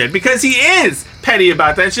that shit because he is petty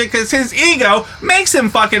about that shit because his ego makes him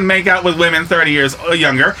fucking make out with women 30 years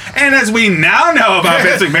younger. And as we now know about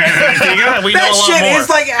Vince McMahon and his ego, We know that a lot shit more. is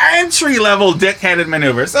like entry-level dick-headed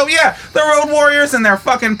maneuver. So yeah, the Road Warriors and their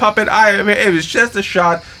fucking puppet, it was just a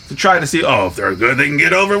shot to try to see, oh, if they're good, they can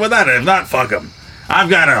get over without it. If not, fuck them. I've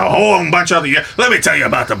got a whole bunch of the... Let me tell you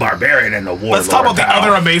about the Barbarian and the Warlord. let's talk about the pal.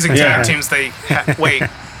 other amazing Yeah. tag teams they wait.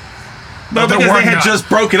 No, there because were they had none. just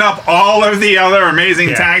broken up all of the other amazing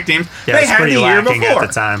Yeah. tag teams Yeah, they it's had the pretty year lacking before. at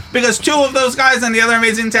the time. Because two of those guys and the other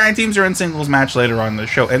amazing tag teams are in singles match later on in the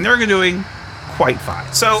show, and they're doing quite fine.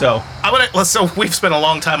 So we've spent a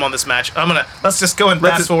long time on this match. Let's just go and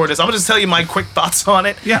Let's fast just- forward this. I'm gonna just tell you my quick thoughts on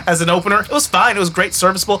it. Yeah. As an opener, it was fine. It was great,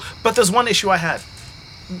 serviceable. But there's one issue I had.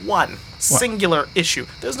 One singular issue.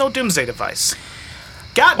 There's no Doomsday device.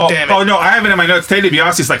 God damn it. Oh no, I have it in my notes. Ted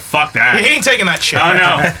DiBiase's like, fuck that. He ain't taking that shit. Oh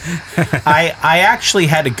no. I actually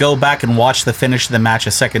had to go back and watch the finish of the match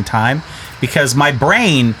a second time because my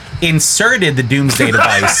brain inserted the Doomsday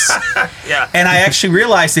device. Yeah. And I actually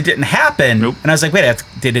realized it didn't happen. Nope. And I was like, wait,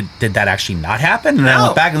 did that actually not happen? And then I No,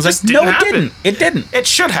 went back and was just like, no, didn't it happen. didn't. It didn't. It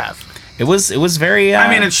should have. It was very.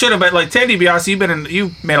 I mean, it should have, but like Ted DiBiase,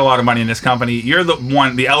 you made a lot of money in this company. You're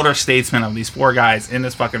the elder statesman of these four guys in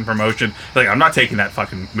this fucking promotion. Like, I'm not taking that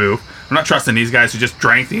fucking move. I'm not trusting these guys who just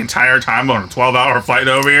drank the entire time on a 12-hour flight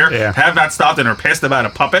over here. Yeah. Have not stopped and are pissed about a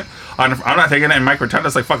puppet. I'm not taking that. And Mike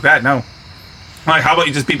Rotunda's like, fuck that, no. Like, how about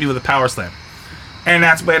you just beat me with a power slam? And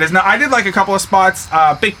that's what it is. Now, I did like a couple of spots.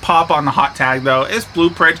 Big pop on the hot tag, though. It's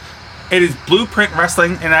Blueprint. It is Blueprint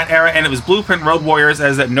Wrestling in that era, and it was Blueprint Road Warriors,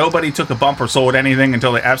 as that nobody took a bump or sold anything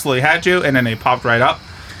until they absolutely had to, and then they popped right up.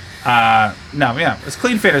 It's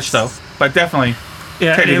clean finish though, but definitely.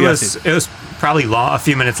 Yeah, Ted it DiBiase. was probably a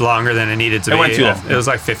few minutes longer than it needed to It be. went too long. It was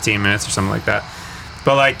like 15 minutes or something like that.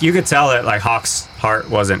 But like you could tell that like Hawk's heart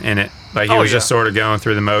wasn't in it. Like he Oh, was yeah. just sort of going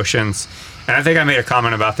through the motions. And I think I made a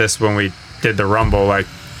comment about this when we did the Rumble. Like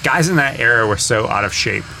guys in that era were so out of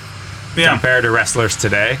shape compared to wrestlers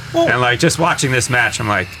today. And like just watching this match, I'm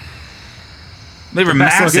like, They were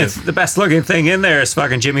massive. the best looking thing in there is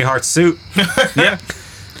fucking Jimmy Hart's suit. Yeah,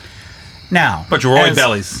 now. bunch of Roy as-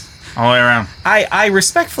 bellies all the way around. I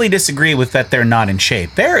respectfully disagree with that. They're not in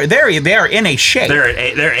shape. They are in a shape. They're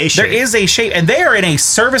a shape. There is a shape, and they are in a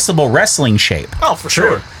serviceable wrestling shape. Oh, for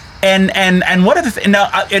sure. And one of the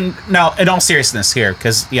now in all seriousness here,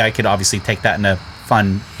 because I could obviously take that in a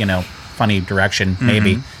funny direction,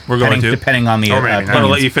 maybe. We're going to. depending on the. Or maybe not. I'm gonna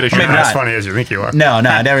let you finish Or your maybe Not as not. funny as you think you are. No,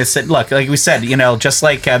 I never said. Look, like we said, just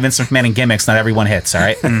like Vince McMahon and gimmicks, not everyone hits. All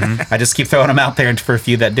right, I just keep throwing them out there for a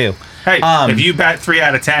few that do. Hey, if you bat 3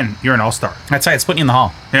 out of 10, you're an all-star. That's right. It's putting you in the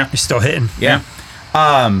hall. Yeah. You're still hitting. Yeah.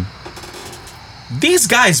 These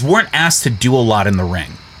guys weren't asked to do a lot in the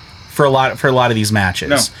ring for a lot of these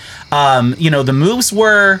matches. The moves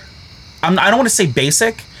were, I don't want to say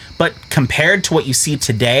basic, but compared to what you see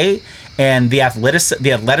today and the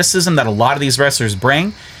athleticism that a lot of these wrestlers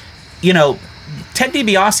bring, Ted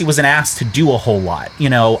DiBiase wasn't asked to do a whole lot.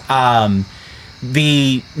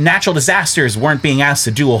 The natural disasters weren't being asked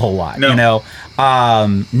to do a whole lot. No.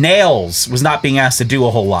 Nails was not being asked to do a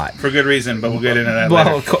whole lot. For good reason, but we'll get into that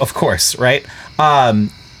Well, later. of course, right?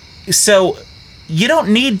 So you don't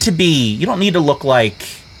need to look like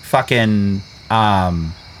fucking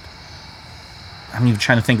I'm even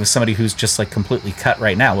trying to think of somebody who's just like completely cut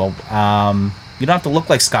right now. Well, you don't have to look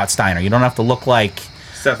like Scott Steiner. You don't have to look like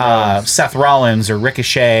Seth Rollins or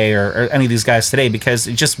Ricochet or any of these guys today, because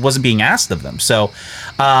it just wasn't being asked of them. So,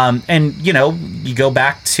 and you know, you go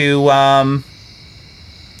back to a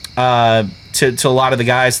lot of the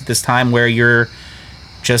guys at this time where you're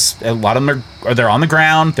just, a lot of them they're on the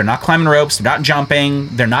ground, they're not climbing ropes, they're not jumping,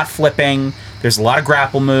 they're not flipping. There's a lot of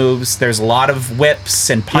grapple moves. There's a lot of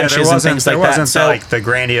whips and punches and things like that. There wasn't like the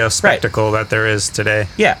grandiose spectacle that there is today.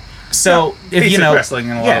 Yeah. So if basic you know, wrestling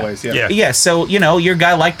in a lot of ways. yeah. So you know, your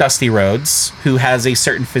guy like Dusty Rhodes, who has a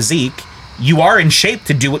certain physique, you are in shape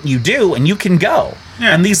to do what you do, and you can go.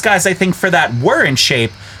 Yeah. And these guys, I think, for that were in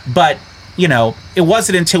shape, but you know, it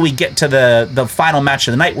wasn't until we get to the final match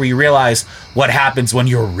of the night where you realize what happens when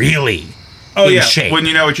you're really in shape. When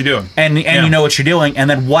you know what you're doing. And you know what you're doing, and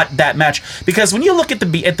then what that match, because when you look at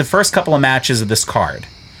the first couple of matches of this card,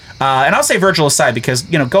 and I'll say Virgil aside, because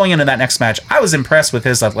you know, going into that next match, I was impressed with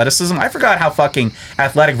his athleticism. I forgot how fucking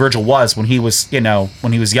athletic Virgil was when he was younger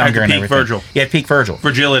and everything. Virgil. Yeah, peak Virgil.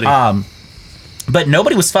 Fragility. But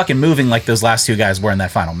nobody was fucking moving like those last two guys were in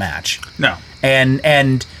that final match. No.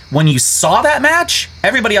 And when you saw that match,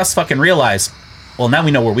 everybody else fucking realized, well, now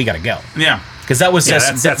we know where we got to go. Yeah. Because that was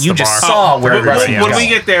that's you the just bar. saw where when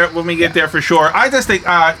we get there for sure. I just think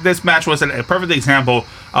this match was a perfect example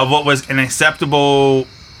of what was an acceptable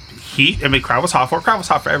heat. I mean, crowd was hot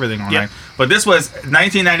for everything all night. But this was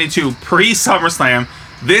 1992 pre-SummerSlam.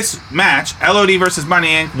 This match, LOD versus Money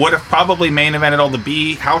Inc., would have probably main evented all the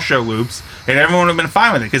B house show loops, and everyone would have been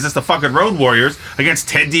fine with it, because it's the fucking Road Warriors against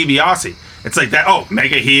Ted DiBiase. It's like that. Oh,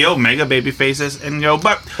 mega heel, mega baby faces, and you know.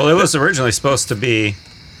 But well, it was originally supposed to be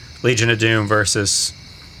Legion of Doom versus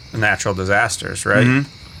Natural Disasters, right? Mm-hmm.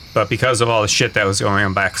 But because of all the shit that was going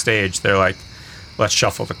on backstage, they're like, let's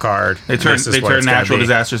shuffle the card. They turned Natural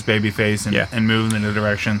Disasters babyface and moved in the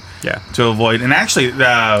direction to avoid. And actually,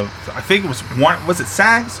 I think it was it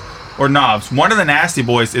Sags or Knobs? One of the Nasty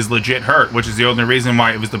Boys is legit hurt, which is the only reason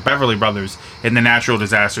why it was the Beverly Brothers in the Natural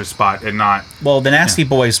Disasters spot and not. Well, the Nasty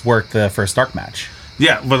Boys worked the first Dark match.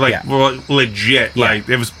 Yeah, but legit, like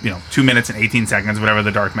it was 2 minutes and 18 seconds, whatever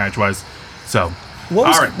the Dark match was. So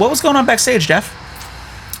what was going on backstage, Jeff?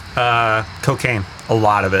 Cocaine. A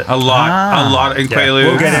lot of it. A lot in Quaaludes.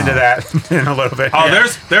 We'll get into that in a little bit. Oh,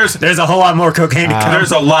 there's a whole lot more cocaine to come.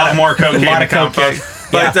 There's a lot more cocaine. A lot to of come, cocaine. folks.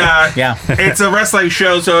 But it's a wrestling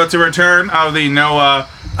show, so it's a return of the Noah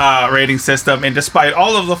rating system. And despite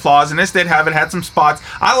all of the flaws, and this did have, it had some spots.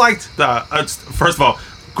 I liked first of all,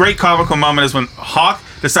 great comical moment is when Hawk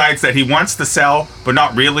decides that he wants to sell, but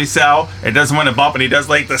not really sell, and doesn't want to bump, and he does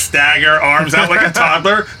like the stagger arms out like a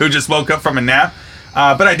toddler who just woke up from a nap.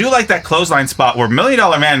 But I do like that clothesline spot where $1 Million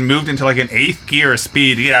Man moved into like an 8th gear of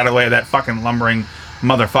speed to get out of the way of that fucking lumbering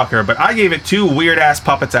motherfucker. But I gave it 2 weird ass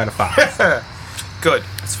puppets out of 5. Good.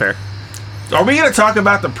 That's fair. Are we going to talk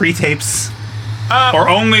about the pre-tapes? Or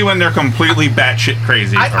only when they're completely batshit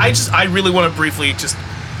crazy? I really want to briefly just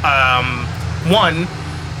one.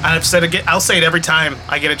 I've said again. I'll say it every time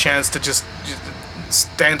I get a chance to just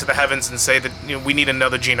stand to the heavens and say that we need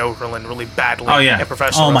another Gene Okerlund really badly. Oh yeah, in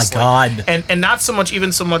professional oh my wrestling. god. And not so much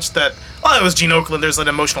that it was Gene Okerlund. There's an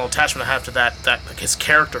emotional attachment I have to that like his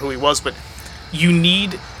character, who he was. But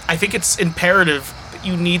I think it's imperative that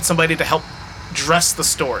you need somebody to help dress the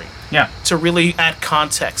story. Yeah. To really add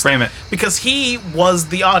context. Frame it. Because he was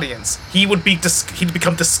the audience. He would be he'd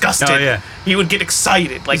become disgusted. Oh, yeah. He would get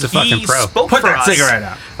excited. Like He's a fucking pro. Spoke Put for that us. cigarette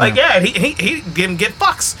out. Like he didn't get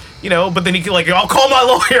fucks. But then he could I'll call my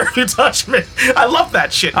lawyer if you touch me. I love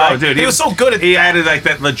that shit. Right? Oh, dude, he was so good at. He added like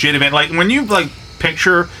that legitimate, like when you like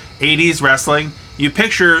picture '80s wrestling, you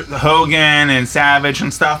picture Hogan and Savage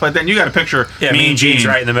and stuff, but then you got to picture Mean Gene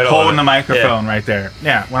right in the middle, holding the microphone right there.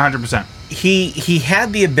 Yeah, 100%. He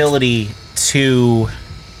had the ability to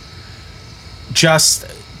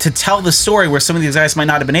tell the story where some of these guys might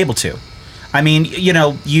not have been able to. I mean,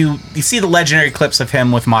 you see the legendary clips of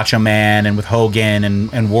him with Macho Man and with Hogan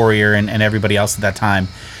and Warrior and everybody else at that time.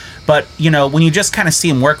 But, when you just kind of see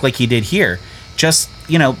him work like he did here,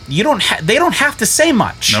 they don't have to say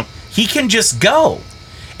much. Nope. He can just go.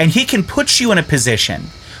 And he can put you in a position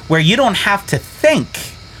where you don't have to think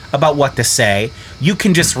about what to say. You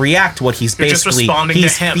can just react to what he's You're basically... just responding to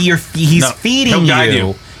him. He's feeding he'll guide you.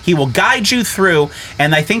 you. He will guide you through,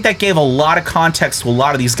 and I think that gave a lot of context to a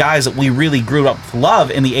lot of these guys that we really grew up to love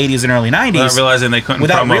in the 80s and early 90s. Without realizing they couldn't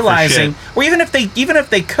promo for shit. Or even if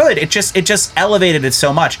they could, it just elevated it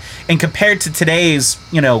so much. And compared to today's,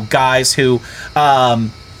 guys who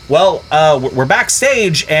well, we're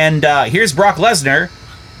backstage, and here's Brock Lesnar.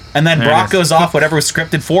 And then There it Brock is. goes off whatever was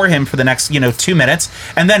scripted for him for the next, 2 minutes.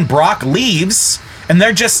 And then Brock leaves, and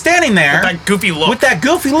they're just standing there. That goofy look. With that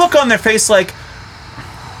goofy look on their face, like,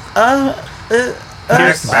 Back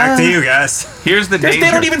to you guys. Here's the danger.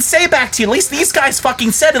 they don't even say back to you. At least these guys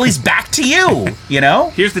fucking said at least back to you,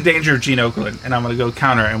 Here's the danger of Gene Okerlund, and I'm going to go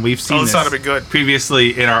counter, and we've seen this this ought to be good.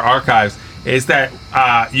 previously in our archives, is that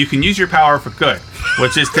you can use your power for good,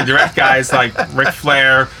 which is to direct guys like Ric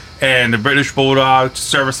Flair and the British Bulldog to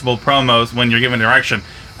serviceable promos when you're given direction,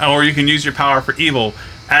 or you can use your power for evil,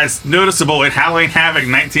 as noticeable in Halloween Havoc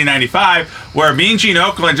 1995, where Mean Gene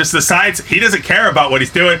Okerlund just decides he doesn't care about what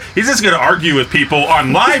he's doing. He's just going to argue with people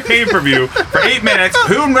on live pay-per-view for 8 minutes.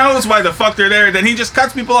 Who knows why the fuck they're there? Then he just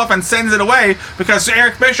cuts people off and sends it away because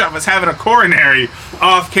Eric Bischoff is having a coronary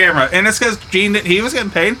off camera. And it's because Gene, he was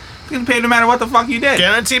getting paid. He was getting paid no matter what the fuck you did.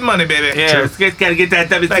 Guaranteed money, baby. Yeah, gotta get that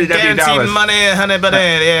WCW Guaranteed dollars. money, honey, buddy.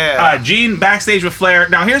 Yeah. Gene backstage with Flair.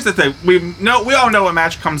 Now here's the thing: we all know what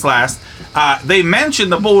match comes last. They mentioned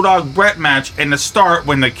the Bulldog Brett match in the start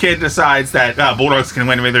when the kid decides that Bulldogs can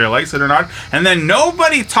win whether they like it or not, and then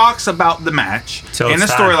nobody talks about the match in the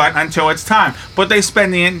storyline until it's time. But they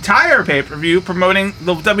spend the entire pay-per-view promoting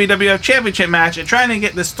the WWF Championship match and trying to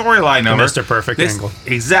get the storyline over. Mr. Perfect angle.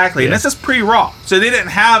 Exactly, and this is pre-Raw, so they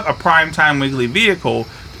didn't have a primetime weekly vehicle.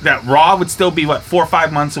 That Raw would still be 4 or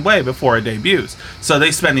 5 months away before it debuts. So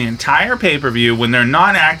they spend the entire pay-per-view when they're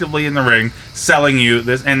not actively in the ring selling you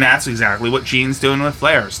this, and that's exactly what Gene's doing with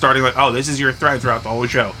Flair. Starting like, oh, this is your thread throughout the whole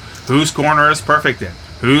show. Whose corner is Perfect in?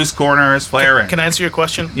 Whose corner is Flair in? Can I answer your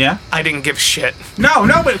question? Yeah. I didn't give shit. No,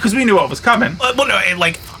 but because we knew what was coming. Well, no,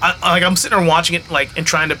 I'm sitting there watching it, and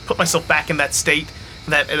trying to put myself back in that state.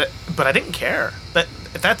 But I didn't care. That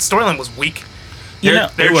storyline was weak. They're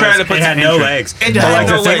trying to put it had some no intrigue. legs. It But had like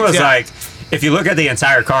no the thing legs, was yeah. like, if you look at the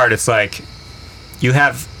entire card, it's like you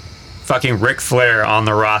have fucking Ric Flair on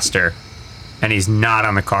the roster, and he's not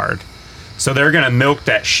on the card. So they're gonna milk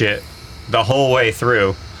that shit the whole way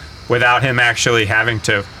through, without him actually having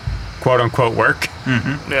to, quote unquote, work.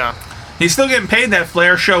 Yeah. He's still getting paid that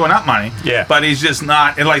Flair showing up money. Yeah. But he's just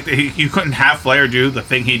not. You couldn't have Flair do the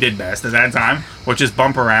thing he did best at that time, which is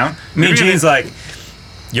bump around. Mean Gene's like,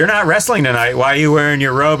 you're not wrestling tonight. Why are you wearing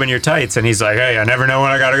your robe and your tights? And he's like, hey, I never know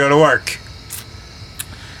when I gotta go to work.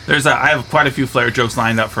 I have quite a few Flair jokes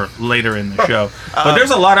lined up for later in the show. But there's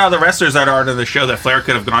a lot of other wrestlers that are in the show that Flair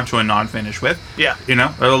could have gone to a non-finish with. Yeah. There's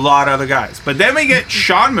a lot of other guys. But then we get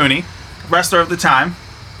Sean Mooney, wrestler of the time,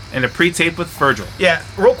 in a pre-tape with Virgil. Yeah.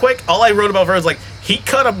 Real quick, all I wrote about her is he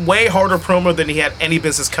cut a way harder promo than he had any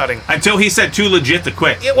business cutting. Until he said too legit to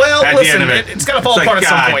quit. Yeah, well, at listen, the end of it's gotta fall apart at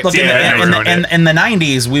some point. Look, Yeah, in the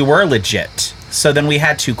 90s, we were legit. So then we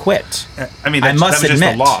had to quit. I mean, I must that was just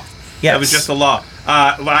admit. the law. Yes. That was just the law.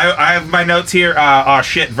 I have my notes here.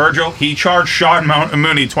 Virgil, he charged Sean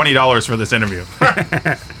Mooney $20 for this interview.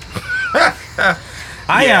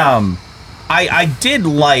 I did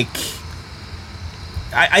like.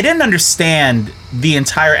 I didn't understand the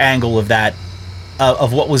entire angle of that,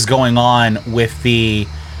 of what was going on with the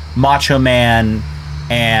Macho Man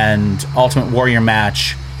and Ultimate Warrior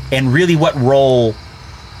match, and really what role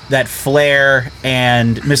that Flair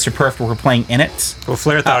and Mr. Perfect were playing in it. Well,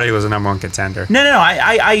 Flair thought he was a #1 contender. No.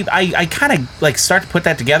 I kind of start to put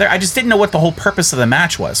that together. I just didn't know what the whole purpose of the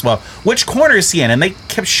match was. Well, which corner is he in? And they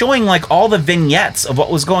kept showing all the vignettes of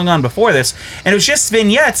what was going on before this, and it was just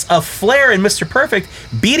vignettes of Flair and Mr. Perfect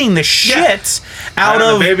beating the shit out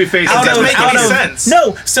of the babyface. It doesn't make any sense.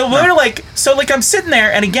 No, we're I'm sitting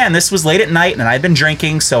there, and again, this was late at night, and I'd been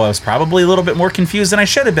drinking, so I was probably a little bit more confused than I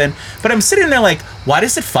should have been. But I'm sitting there why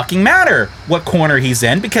does it fucking matter what corner he's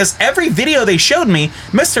in? Because every video they showed me,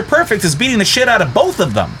 Mr. Perfect is beating the shit out of both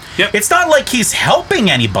of them. Yep. It's not like he's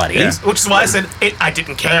helping anybody. Yeah. Which is why I said I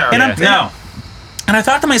didn't care. And No. And I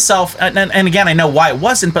thought to myself, and again, I know why it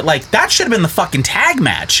wasn't, but that should have been the fucking tag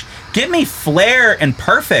match. Give me Flair and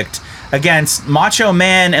Perfect against Macho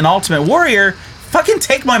Man and Ultimate Warrior. Fucking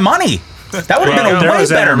take my money. That would have been a there way was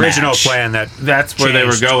better an original match. plan That's where they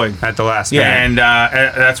were changed going. at the last Yeah. minute. And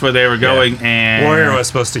that's where they were going. And Warrior was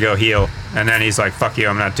supposed to go heel, and then he's like, "Fuck you,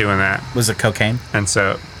 I'm not doing that." Was it cocaine? And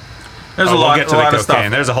so there's we'll a lot get to of the cocaine.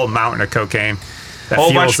 stuff. There's a whole mountain of cocaine that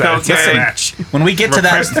Whole fuels bunch of that cocaine. match. When we get to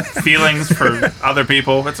Repressed that, feelings for other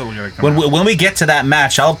people. That's all gonna come out. when we get to that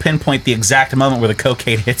match, I'll pinpoint the exact moment where the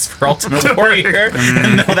cocaine hits for Ultimate Warrior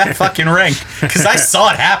and know that fucking ring, because I saw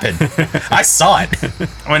it happen. I saw it.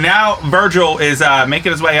 Well, now Virgil is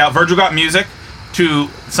making his way out. Virgil got music to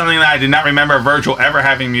something that I did not remember Virgil ever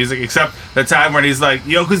having music, except the time when he's like,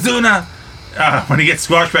 Yokozuna, when he gets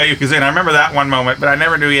squashed by Yokozuna. I remember that one moment, but I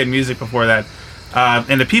never knew he had music before that.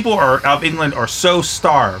 And the people of England are so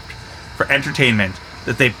starved for entertainment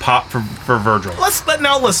that they pop for Virgil.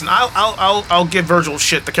 Now listen. I'll give Virgil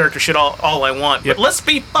shit, the character shit, all I want. Yep. But let's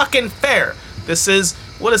be fucking fair. This is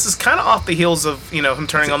kind of off the heels of him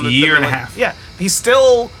turning on the year and a villain. half. Yeah,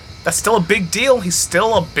 that's still a big deal. He's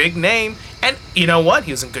still a big name, and you know what?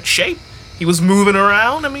 He was in good shape. He was moving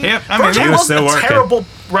around. I mean, Virgil he was wasn't still a working. terrible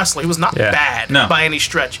wrestler. He was not Yeah. bad No. by any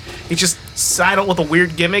stretch. He just sidled with a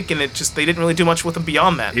weird gimmick, and they didn't really do much with him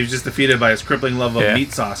beyond that. He was just defeated by his crippling love of Yeah.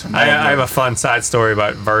 meat sauce. From I have a fun side story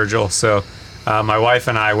about Virgil. So, my wife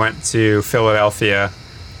and I went to Philadelphia.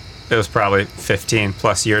 It was probably 15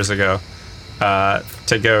 plus years ago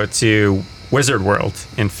to go to Wizard World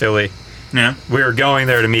in Philly. Yeah. We were going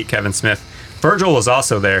there to meet Kevin Smith. Virgil was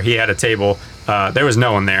also there. He had a table. There was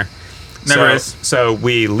no one there. Never is. So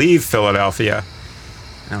we leave Philadelphia.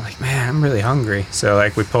 And I'm like, man, I'm really hungry. So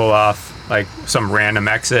like we pull off like some random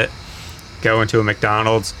exit, go into a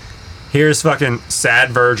McDonald's. Here's fucking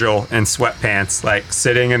sad Virgil in sweatpants, like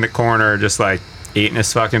sitting in the corner, just like eating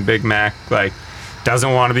his fucking Big Mac, like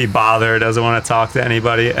doesn't want to be bothered, doesn't want to talk to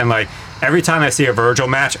anybody. And like every time I see a Virgil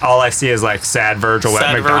match, all I see is like sad Virgil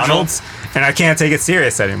Sad at McDonald's, and I can't take it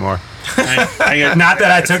serious anymore. I Not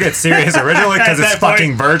that I took it serious originally because At it's that point,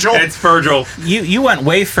 fucking Virgil. It's Virgil. You went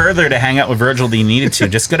way further to hang out with Virgil than you needed to.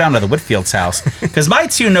 Just go down to the Whitfield's house. Because my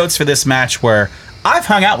 2 notes for this match were, I've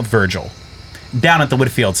hung out with Virgil down at the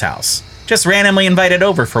Whitfield's house. Just randomly invited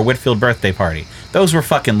over for a Whitfield birthday party. Those were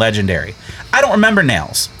fucking legendary. I don't remember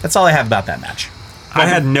Nails. That's all I have about that match. I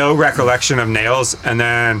had no recollection of Nails, and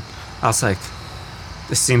then I was like,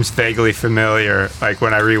 this seems vaguely familiar, like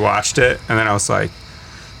when I rewatched it, and then I was like,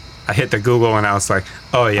 I hit the Google and I was like,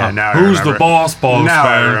 oh yeah, now I Who's remember. the boss, Now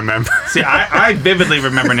I man? remember. See, I vividly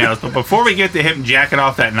remember Nails, but before we get to him jacking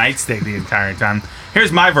off that nightstick the entire time,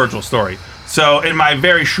 here's my Virgil story. So, in my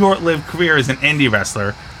very short-lived career as an indie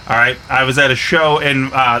wrestler, all right, I was at a show in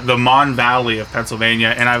the Mon Valley of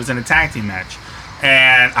Pennsylvania, and I was in a tag team match,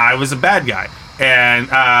 and I was a bad guy, and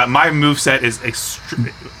my moveset is extreme.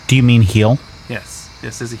 Do you mean heel? Yes,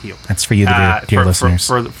 this is a heel. That's for you, the dear listeners.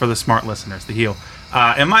 For the smart listeners, the heel.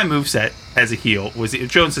 And my moveset as a heel was, if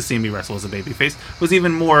Jones has seen me wrestle as a babyface, was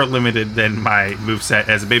even more limited than my moveset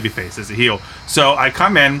as a babyface, as a heel. So I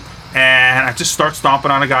come in, and I just start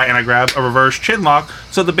stomping on a guy, and I grab a reverse chin lock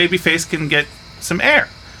so the babyface can get some air.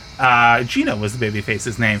 Gino was the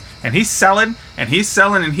babyface's name, and he's selling, and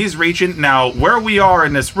he's reaching. Now, where we are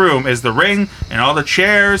in this room is the ring, and all the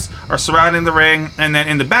chairs are surrounding the ring, and then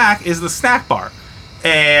in the back is the snack bar.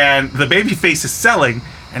 And the babyface is selling,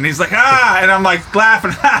 and he's like, and I'm like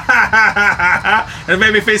laughing, and the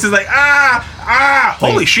babyface is like,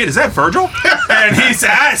 holy shit, is that Virgil? And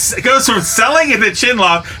he goes from selling into chin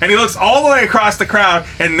lock, and he looks all the way across the crowd,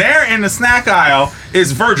 and there in the snack aisle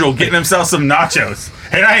is Virgil getting himself some nachos.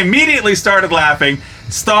 And I immediately started laughing,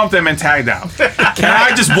 stomped him, and tagged out. And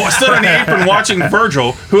I just stood on the apron watching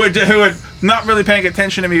Virgil, who had not really paying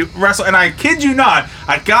attention to me wrestle. And I kid you not,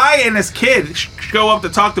 a guy and his kid go up to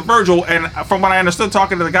talk to Virgil, and from what I understood,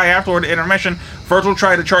 talking to the guy afterward at intermission, Virgil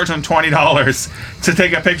tried to charge him $20 to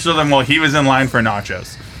take a picture of them while he was in line for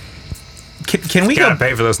nachos. Can we Gotta go?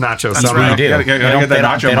 pay for those nachos That's somehow. what you do. Gotta get that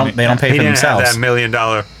nacho money. They don't pay He for didn't themselves. have that $1 million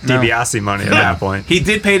DiBiase money at that point. He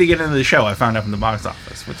did pay to get into the show, I found out from the box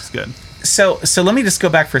office, which is good. So let me just go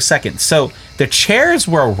back for a second. So the chairs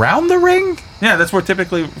were around the ring? Yeah, that's where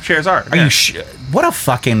typically chairs are. Are you what a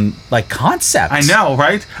fucking concept. I know,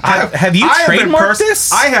 right? Have you trademarked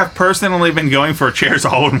this? I have personally been going for chairs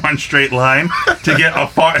all in one straight line to get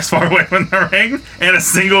as far away from the ring in a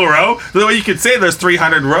single row. The way you could say there's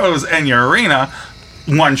 300 rows in your arena,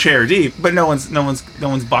 one chair deep, but no one's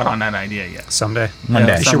bought on that idea yet. Someday. One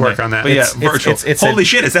day. You should work on that. But yeah, It's- Virgil. it's Holy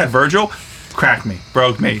shit, is that Virgil? Cracked me,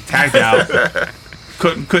 broke me, tagged out.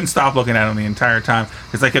 couldn't stop looking at him the entire time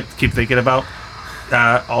because I keep thinking about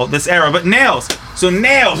all this era. But Nails. So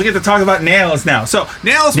Nails, we get to talk about Nails now. So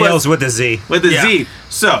Nails with a Z. with the Yeah. Z.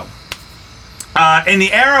 So in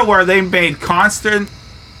the era where they made constant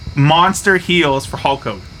monster heels for Hulk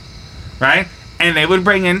Hogan, right? And they would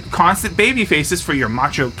bring in constant baby faces for your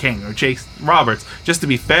Macho King or Jake Roberts just to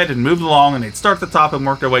be fed and moved along, and they'd start at the top and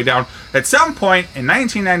work their way down. At some point in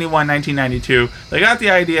 1991, 1992, they got the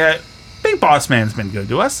idea, Big Boss Man's been good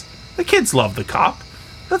to us. The kids love the cop.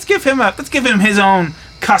 Let's give him his own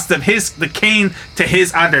custom, the Kane to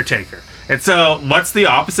his Undertaker. And so what's the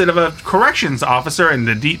opposite of a corrections officer in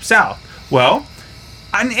the Deep South? Well,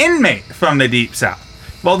 an inmate from the Deep South.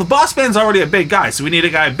 Well, the Boss Man's already a big guy, so we need a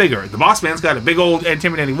guy bigger. The Boss Man's got a big old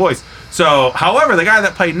intimidating voice. So, however, the guy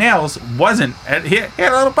that played Nails wasn't. He had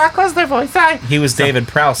a little Brock Lesnar voice. He was David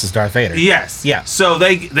Prowse as Darth Vader. Yes. Yeah. So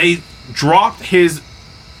they dropped his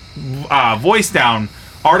voice down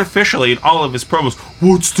artificially in all of his promos.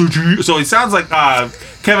 What's the G? So he sounds like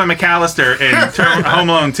Kevin McAllister in Home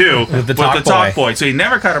Alone 2 with the talk boy. So he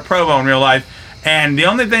never cut a promo in real life. And the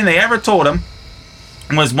only thing they ever told him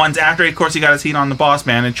was once after, of course, he got his heat on the Boss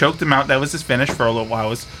Man and choked him out. That was his finish for a little while.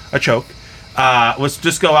 Was a choke. Was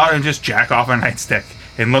just go out and just jack off a nightstick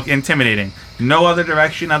and look intimidating. No other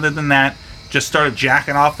direction other than that. Just started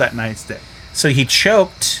jacking off that nightstick. So he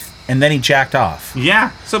choked and then he jacked off.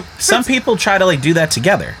 Yeah. So Some people try to like do that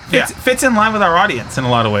together. fits in line with our audience in a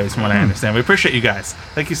lot of ways, from what I understand. We appreciate you guys.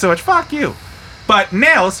 Thank you so much. Fuck you. But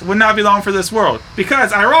Nails would not be long for this world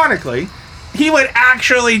because, ironically, he would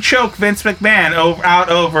actually choke Vince McMahon out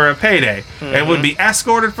over a payday and would be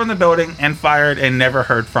escorted from the building and fired and never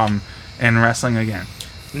heard from in wrestling again.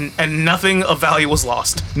 And nothing of value was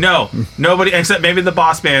lost. No, nobody except maybe the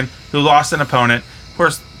Boss Man who lost an opponent. Of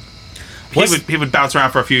course, he would bounce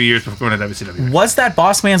around for a few years before going to WCW. Was that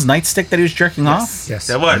Boss Man's nightstick that he was jerking off? Yes.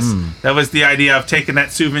 That was. That was the idea of taking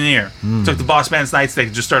that souvenir. Took the Boss Man's nightstick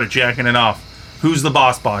and just started jacking it off. Who's the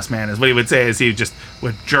boss man, is what he would say, is he just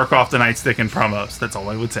would jerk off the nightstick in promos. That's all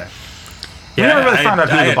he would say. We never really found out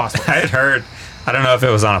who the boss was. I had heard, I don't know if it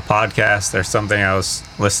was on a podcast or something I was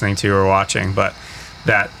listening to or watching, but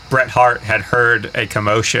that Bret Hart had heard a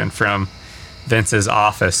commotion from Vince's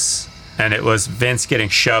office, and it was Vince getting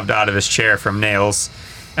shoved out of his chair from Nails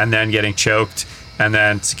and then getting choked, and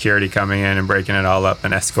then security coming in and breaking it all up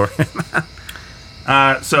and escorting him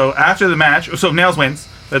out. So after the match, so Nails wins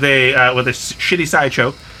with a shitty side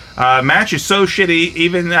choke. Match is so shitty,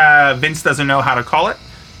 even Vince doesn't know how to call it.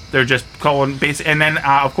 They're just calling base, and then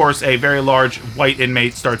of course a very large white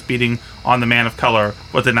inmate starts beating on the man of color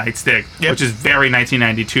with a nightstick, which is very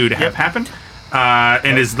 1992 to have happen.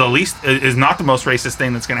 And is not the most racist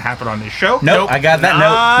thing that's going to happen on this show. Nope, I got that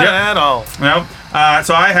Not note. at all. No.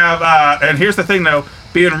 So I have, and here's the thing though,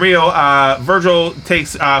 being real, Virgil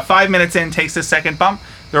takes 5 minutes in, takes his second bump.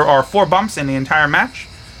 There are 4 bumps in the entire match,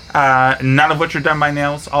 none of which are done by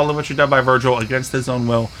Nails, all of which are done by Virgil against his own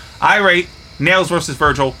will. I rate Nails versus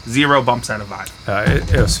Virgil 0 bumps out of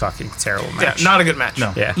 5. It was fucking terrible match. Yeah, not a good match.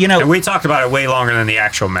 No. Yeah. You know- and we talked about it way longer than the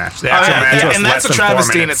actual match. The actual match was and less that's a than 4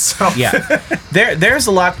 travesty in minutes. itself. Yeah. There's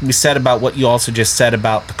a lot to be said about what you also just said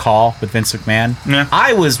about the call with Vince McMahon. Yeah.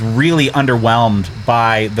 I was really underwhelmed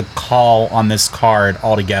by the call on this card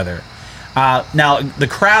altogether. Now, the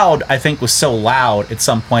crowd, I think, was so loud at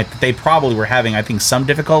some point that they probably were having, I think, some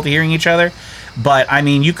difficulty hearing each other. But, I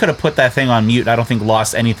mean, you could have put that thing on mute. I don't think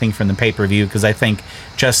lost anything from the pay-per-view because I think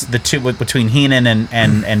just the two, between Heenan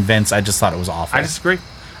and Vince, I just thought it was awful. I disagree.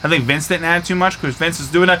 I think Vince didn't add too much because Vince is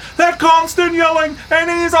doing that constant yelling, and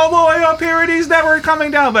he's all the way up here, and he's never coming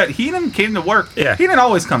down. But Heenan came to work. Yeah. Heenan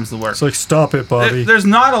always comes to work. It's like, stop it, Bobby. There's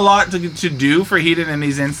not a lot to do for Heenan in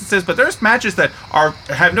these instances, but there's matches that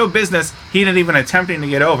have no business Heenan even attempting to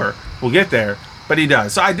get over. We'll get there, but he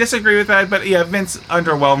does. So I disagree with that. But yeah, Vince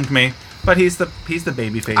underwhelmed me. But he's the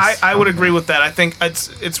babyface. I would agree with that. I think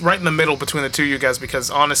it's right in the middle between the two of you guys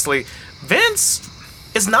because honestly, Vince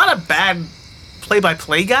is not a bad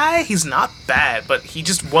play-by-play guy. He's not bad, but he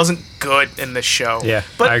just wasn't good in this show. Yeah,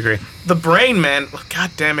 but I agree. The Brain Man,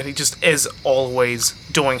 god damn it, he just is always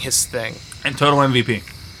doing his thing. And total MVP.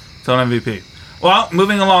 Total MVP. Well,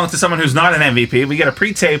 moving along to someone who's not an MVP, we get a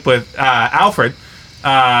pre-tape with Alfred,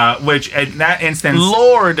 which in that instance,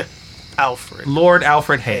 Lord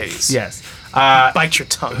Alfred Hayes. Yes. Bite your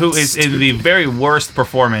tongue. Who is in the very worst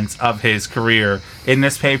performance of his career in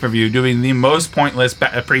this pay-per-view, doing the most pointless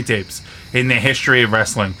pre-tapes in the history of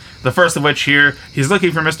wrestling. The first of which here, he's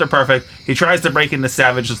looking for Mr. Perfect. He tries to break into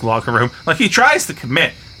Savage's locker room. Like, he tries to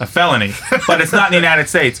commit a felony, but it's not in the United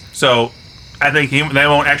States. So I think they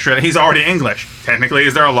won't extradite. He's already English. Technically,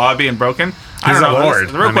 is there a law being broken? I don't He's a know. lord.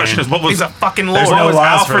 The real question is, what was... He's a fucking lord. There's What no was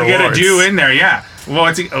laws for Alfred get a lords. Jew in there? Yeah. Well,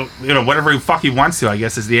 it's, whatever the fuck he wants to, I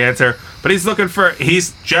guess, is the answer. But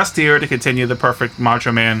he's just here to continue the perfect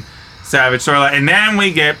Macho Man Savage storyline. And then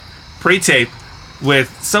we get pre-tape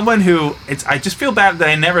with someone who I just feel bad that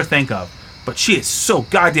I never think of. But she is so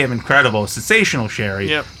goddamn incredible. Sensational Sherry.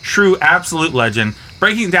 Yep. True, absolute legend.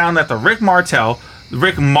 Breaking down that the Rick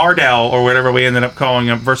Mardell, or whatever we ended up calling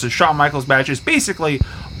him, versus Shawn Michaels match is basically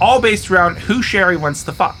all based around who Sherry wants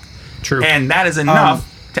to fuck. True. And that is enough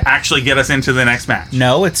to actually get us into the next match.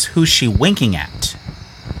 No, it's who's she winking at.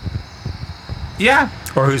 Yeah.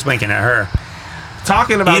 Or who's winking at her.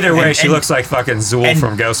 Talking about Either way, and- she looks like fucking Zool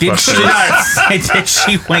from Did Ghostbusters. did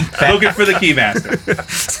she wink back? looking for the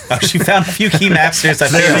keymaster. Oh, she found a few key masters. I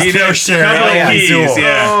think. He knows Sherry. couple of Yeah. keys, Zool.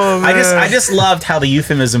 yeah. I just loved how the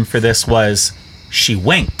euphemism for this was she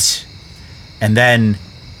winked, and then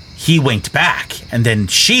he winked back, and then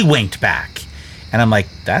she winked back, and I'm like,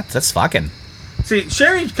 that's fucking. See,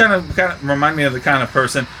 Sherry kind of remind me of the kind of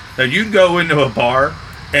person that you'd go into a bar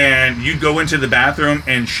and you'd go into the bathroom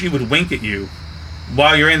and she would wink at you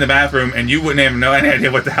while you're in the bathroom, and you wouldn't have no idea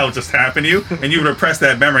what the hell just happened to you, and you would repress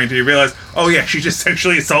that memory until you realize, oh yeah, she just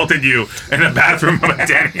sexually assaulted you in the bathroom of a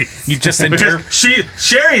Denny's. You just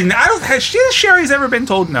Sherry, has Sherry's ever been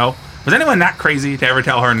told no? Was anyone that crazy to ever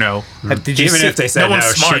tell her no? Did you Even see, if they said no no,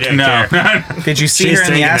 one's she smart. didn't No. care. did you see She's her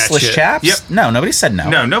in the taking that assless shit. chaps? Yep. No, nobody said no.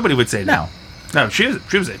 No, nobody would say No. No, she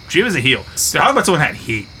was a heel. So how about someone had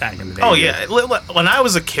heat back in the day? Oh yeah, when I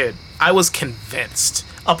was a kid, I was convinced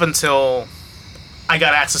up until I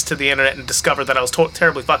got access to the internet and discovered that I was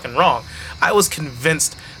terribly fucking wrong. I was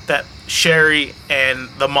convinced that Sherry and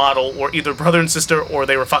the model were either brother and sister or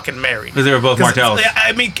they were fucking married. Because they were both Martells.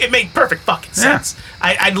 I mean, it made perfect fucking sense.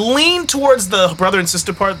 I'd lean towards the brother and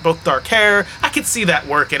sister part, both dark hair. I could see that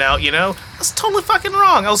working out, you know? I was totally fucking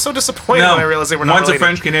wrong. I was so disappointed when I realized they were not one's related. a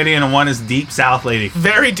French Canadian and one is deep South lady.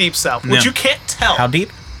 Very deep South, which Yeah. you can't tell. How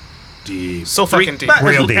deep? Deep. So fucking deep. But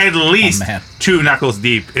Real deep. At least Oh, man. 2 knuckles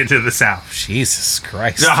deep into the South. Jesus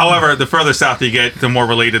Christ. Now, however, the further south you get, the more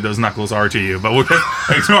related those knuckles are to you. But we'll just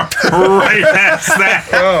ignore right past that.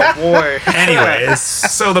 Oh boy. Anyways.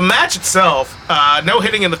 So the match itself, no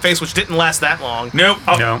hitting in the face, which didn't last that long. Nope.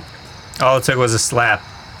 Oh, No. All it took was a slap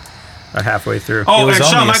halfway through. Oh, It was and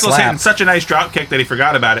only Shawn a Michaels slap. hitting such a nice drop kick that he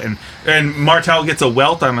forgot about it. And Martel gets a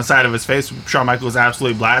welt on the side of his face. Shawn Michaels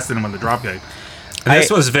absolutely blasted him with the drop kick.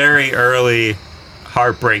 This was very early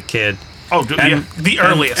Heartbreak Kid. Oh, dude, And- yeah. The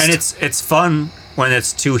earliest. And it's fun when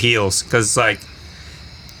it's two heels because like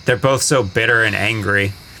they're both so bitter and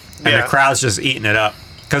angry, and Yeah. the crowd's just eating it up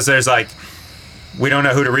because there's like we don't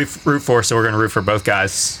know who to root for, so we're gonna root for both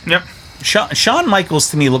guys. Yep. Shawn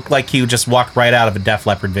Michaels to me looked like he just walked right out of a Def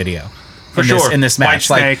Leppard video. For in sure. This, in this match.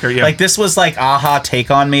 Whitesnake or, yeah. Like this was like Aha Take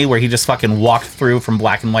On Me, where he just fucking walked through from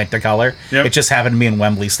black and white to color. Yep. It just happened to be in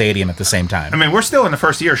Wembley Stadium at the same time. I mean, we're still in the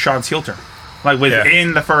first year of Sean's heel turn. Like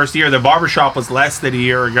within the first year, the barbershop was less than a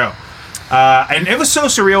year ago. And it was so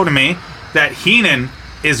surreal to me that Heenan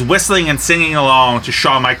is whistling and singing along to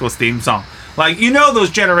Shawn Michaels' theme song. Like, you know those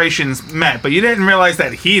generations met, but you didn't realize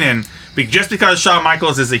that Heenan, just because Shawn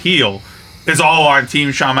Michaels is a heel, is all on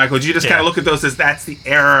Team Shawn Michaels. You just kind of look at those as that's the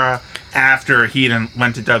era after Heenan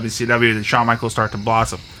went to WCW that Shawn Michaels started to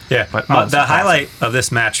blossom. Yeah, But but also the highlight of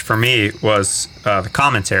this match for me was the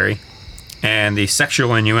commentary and the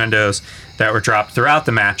sexual innuendos that were dropped throughout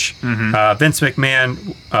the match. Vince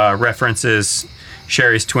McMahon references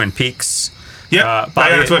Sherry's Twin Peaks. Yep.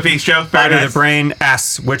 Body Twin Peaks joke. Very Body of nice. the Brain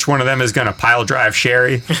asks which one of them is going to pile drive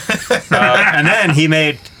Sherry. And then he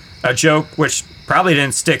made a joke which probably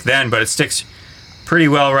didn't stick then, but it sticks pretty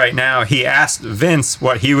well right now. He asked Vince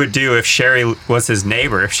what he would do if Sherry was his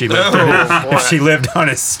neighbor, if she lived, if she lived on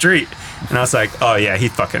his street. And I was like, oh yeah,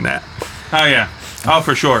 he's fucking that. Oh yeah, oh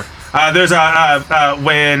for sure. There's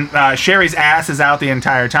when Sherry's ass is out the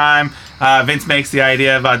entire time. Vince makes the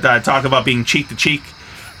idea about talk about being cheek to cheek,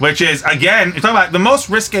 which is again you're talking about the most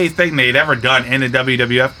risque thing they'd ever done in the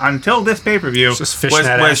WWF until this pay-per-view. Just fishing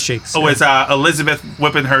at ass cheeks. Was Elizabeth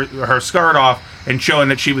whipping her skirt off and showing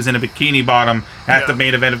that she was in a bikini bottom at the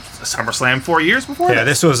main event of SummerSlam 4 years before. Yeah,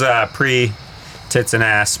 this was pre tits and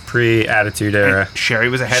ass, pre Attitude Era. And Sherry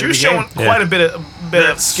was ahead She of was the game. showing quite a bit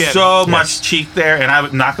of skin. So much cheek there, and I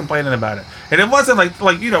was not complaining about it. And it wasn't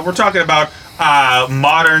like you know we're talking about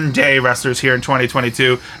modern day wrestlers here in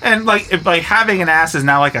 2022, and like having an ass is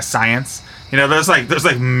now like a science. You know, there's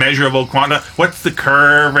like measurable quantity. What's the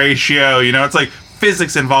curve ratio? You know, it's like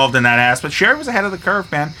physics involved in that ass. But Sherry was ahead of the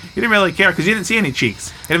curve, man. You didn't really care because you didn't see any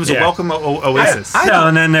cheeks. And it was a Yeah. welcome oasis. No,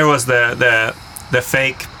 and then there was the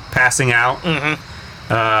fake passing out.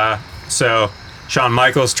 So Shawn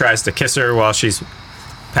Michaels tries to kiss her while she's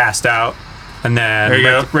passed out, and then There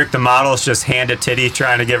you Rick the model's just hand a titty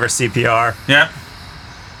trying to give her CPR. Yep.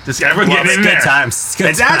 Just everyone Well, get it's in good there. times. It's good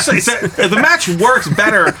It's actually times. so, the match works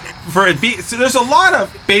better for it. So there's a lot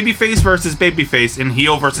of babyface versus babyface and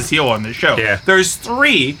heel versus heel on this show. Yeah. There's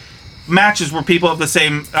 3 matches where people of the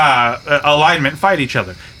same alignment fight each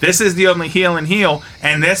other. This is the only heel and heel,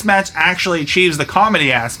 and this match actually achieves the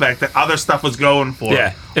comedy aspect that other stuff was going for.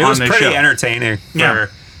 Yeah, it on was this pretty show. entertaining for Yeah.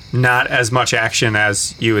 not as much action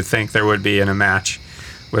as you would think there would be in a match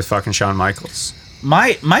with fucking Shawn Michaels.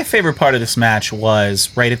 My favorite part of this match was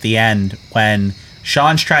right at the end when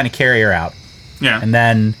Shawn's trying to carry her out, Yeah. and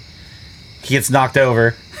then he gets knocked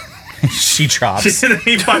over. She drops.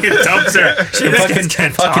 he fucking dumps her. Fucking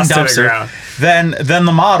tossed to dumps the her. ground. Then the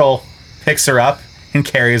model picks her up and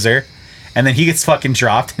carries her, and then he gets fucking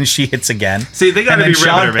dropped, and she hits again. See, they gotta and then be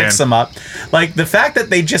Sean Riveter, picks man. him up. Like the fact that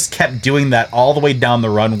they just kept doing that all the way down the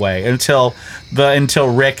runway until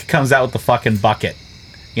Rick comes out with the fucking bucket.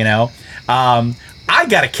 You know, I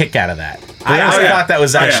got a kick out of that. I thought that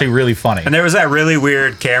was actually really funny. And there was that really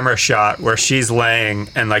weird camera shot where she's laying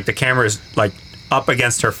and like the camera's like up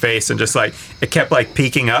against her face and just like it kept like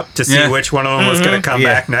peeking up to see which one of them was going to come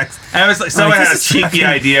back next. And it was like someone had a cheeky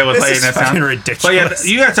idea with laying that fucking down. ridiculous. But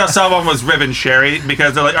yeah, you gotta tell someone was ribbing Sherry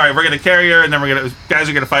because they're like, all right, we're gonna carry her, and then guys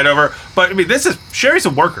are gonna fight over. But I mean, Sherry's a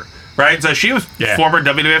worker, right? So she was former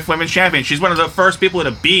WWF Women's Champion. She's one of the first people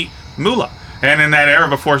to beat Moolah. And in that era,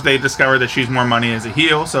 before they discovered that she's more money as a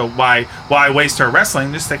heel, so why waste her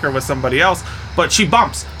wrestling? Just stick her with somebody else. But she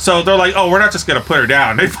bumps, so they're like, "Oh, we're not just gonna put her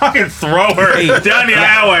down. They fucking throw her down the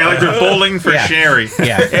alleyway like they're bowling for Sherry."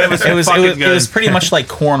 Yeah, it was pretty much like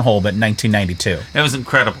Cornhole, but 1992. It was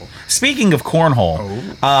incredible. Speaking of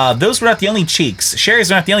Cornhole, those were not the only cheeks. Sherry's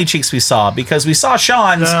were not the only cheeks we saw because we saw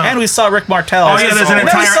Sean's and we saw Rick Martell's. Oh yeah, there's an And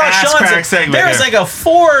then we entire saw ass Sean's. crack segment. There was here. like a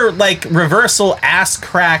 4 like reversal ass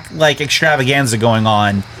crack like extravaganza going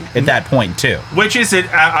on at that point too. Which is it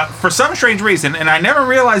for some strange reason, and I never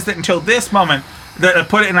realized it until this moment that I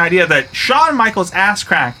put it an idea that Shawn Michaels' ass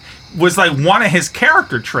crack was like one of his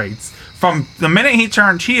character traits from the minute he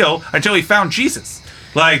turned heel until he found Jesus.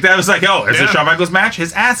 Like that was like, oh, it's a Shawn Michaels match.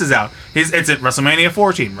 His ass is out. It's at WrestleMania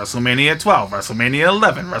 14, WrestleMania 12, WrestleMania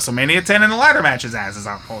 11, WrestleMania 10, and the ladder match. His ass is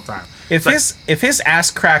out the whole time. If his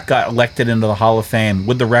ass crack got elected into the Hall of Fame,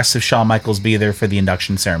 would the rest of Shawn Michaels be there for the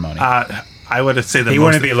induction ceremony? I would say that He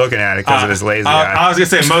wouldn't be looking at it because of his lazy eye. I was gonna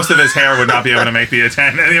say most of his hair would not be able to make the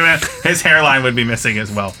attendance. His hairline would be missing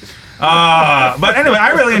as well. But anyway, I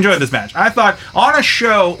really enjoyed this match. I thought on a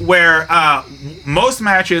show where most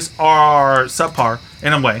matches are subpar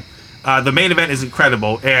in a way, the main event is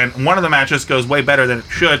incredible, and one of the matches goes way better than it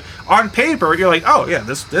should. On paper, you're like, oh yeah,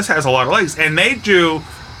 this has a lot of legs, and they don't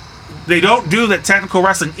do the technical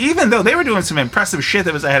wrestling, even though they were doing some impressive shit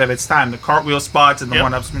that was ahead of its time, the cartwheel spots and the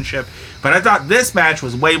one-upsmanship. But I thought this match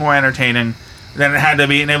was way more entertaining than it had to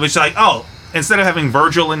be, and it was like, oh, instead of having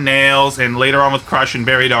Virgil and Nails, and later on with Crush and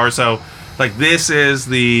Barry Darso, like this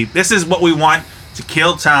is what we want to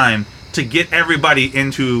kill time to get everybody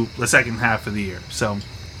into the second half of the year. So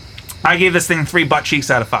I gave this thing 3 butt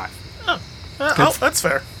cheeks out of 5. Oh, that's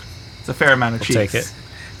fair. It's a fair amount of cheeks. Take it.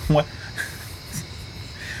 What?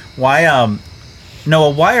 Why Noah,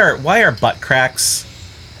 why are butt cracks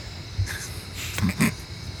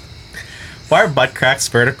why are butt cracks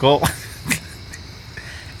vertical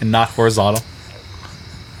and not horizontal?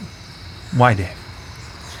 Why, Dave?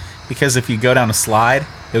 Because if you go down a slide,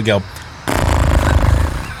 it'll go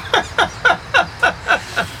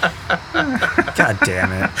God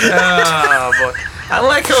damn it. Oh boy, I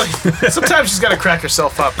like how sometimes she's got to crack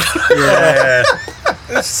herself up. Yeah.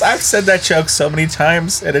 I've said that joke so many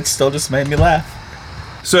times and it still just made me laugh.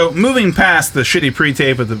 So moving past the shitty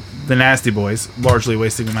pre-tape of the Nasty Boys, largely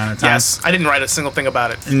wasting the amount of time. Yes, I didn't write a single thing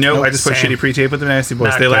about it. No, I just put same. shitty pre-tape with the Nasty Boys.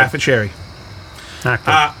 Not They good. laugh at Sherry. Not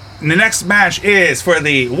good. The next match is for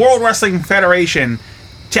the World Wrestling Federation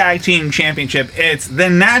Tag Team Championship. It's the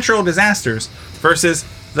Natural Disasters versus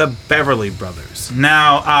the Beverly Brothers.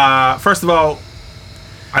 Now, first of all,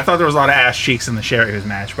 I thought there was a lot of ass cheeks in the Sherry's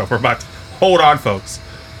match, but hold on, folks.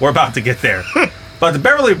 We're about to get there. But the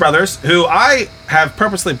Beverly Brothers, who I have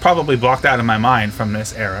purposely probably blocked out of my mind from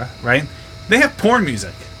this era, right? They have porn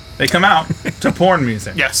music. They come out to porn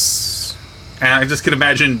music. Yes. And I just could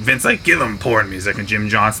imagine Vince like, give them porn music. And Jim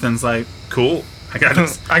Johnston's like, cool. I got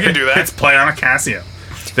this. I can do that. It's play on a Casio.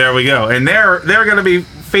 There we go. And they're going to be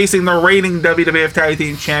facing the reigning WWF Tag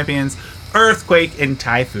Team Champions, Earthquake and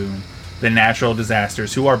Typhoon, the Natural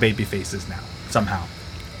Disasters, who are baby faces now, somehow.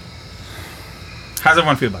 How's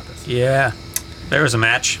everyone feel about this? Yeah. There was a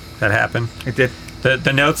match that happened. It did.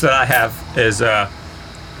 The notes that I have is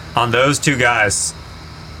on those two guys,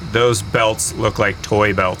 those belts look like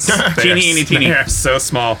toy belts. Teeny. They're so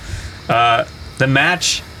small. The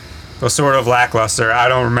match was sort of lackluster. I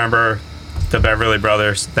don't remember the Beverly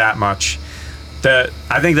Brothers that much.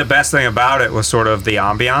 I think the best thing about it was sort of the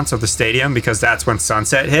ambiance of the stadium, because that's when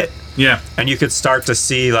sunset hit. Yeah. And you could start to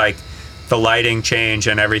see like the lighting change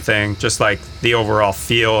and everything, just like the overall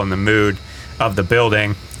feel and the mood of the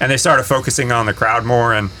building. And they started focusing on the crowd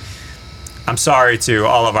more. And I'm sorry to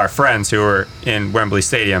all of our friends who were in Wembley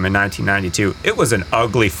Stadium in 1992. It was an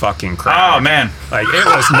ugly fucking crowd. Oh, man. Like, it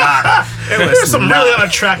was not. There's some really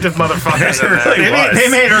unattractive motherfuckers in there. They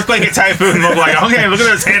made Earthquake and Typhoon look like, okay, look at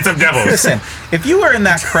those handsome devils. Listen, if you were in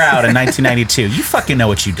that crowd in 1992, you fucking know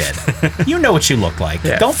what you did. You know what you look like.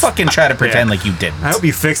 Yeah. Don't fucking try to pretend like you didn't. I hope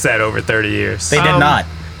you fixed that over 30 years. They did not.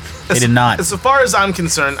 They did not. As far as I'm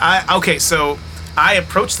concerned, so I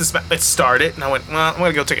approached this. It started, and I went, well, I'm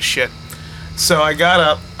gonna go take a shit. So I got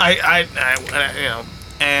up,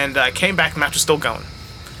 and I came back. The match was still going,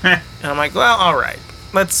 and I'm like, well, all right,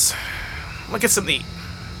 let's get something to eat.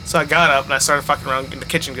 So I got up and I started fucking around in the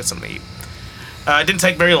kitchen to get something to eat. It didn't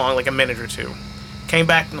take very long, like a minute or two. Came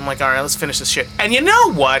back and I'm like, all right, let's finish this shit. And you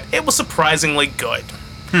know what? It was surprisingly good.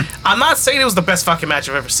 I'm not saying it was the best fucking match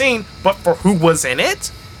I've ever seen, but for who was in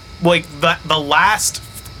it, like the last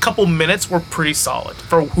couple minutes were pretty solid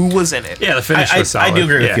for who was in it. Yeah, the finish was solid. I do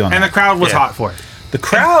agree with you on And that. the crowd was Yeah. hot for it. The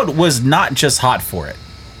crowd was not just hot for it.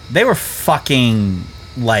 They were fucking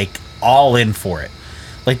like all in for it.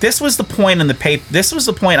 Like this was the point in this was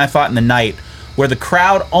the point I thought in the night where the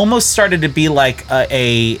crowd almost started to be like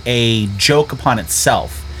a joke upon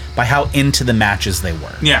itself by how into the matches they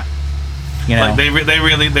were. Yeah. You know, Like they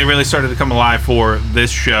really started to come alive for this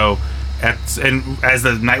show. And as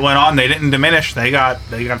the night went on, they didn't diminish. They got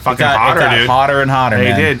fucking hotter, it got dude. hotter and hotter.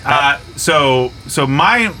 They man. did. So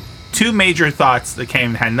my two major thoughts that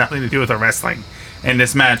had nothing to do with the wrestling in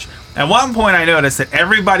this match. At one point, I noticed that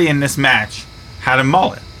everybody in this match had a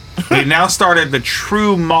mullet. They've now started the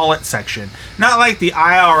true mullet section, not like the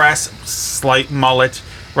IRS slight mullet,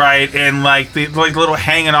 right? And like the little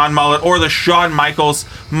hanging on mullet or the Shawn Michaels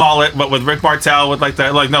mullet, but with Rick Martel with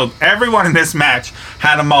no. Everyone in this match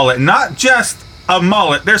had a mullet, not just a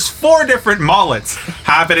mullet. There's 4 different mullets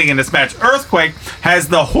happening in this match. Earthquake has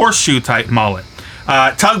the horseshoe type mullet.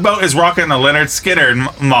 Tugboat is rocking the Leonard Skinner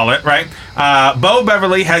mullet, right? Bo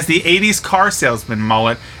Beverly has the 80s car salesman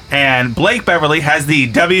mullet, and Blake Beverly has the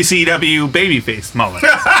WCW babyface mullet.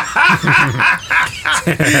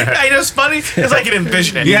 Hey, it's funny. It's like I can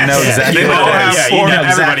envision it. Yes. know exactly They what all it have is. four- You know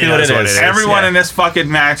exactly everybody what knows it what is. it is. Everyone Yeah. in this fucking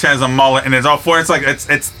match has a mullet, and it's all 4. It's like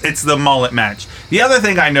it's the mullet match. The other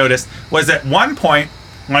thing I noticed was at one point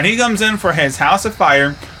when he comes in for his House of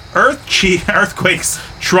Fire, Earthquake's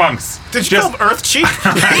trunks. Did you call him Earth Cheek?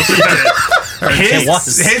 It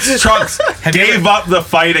was. His trunks you gave up the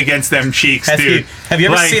fight against them cheeks, dude. Have you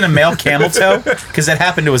ever Like, seen a male camel toe? Because that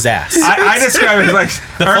happened to his ass. I describe it as like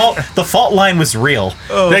The fault line was real.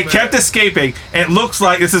 they kept escaping. It looks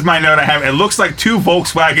like, this is my note I have, it looks like 2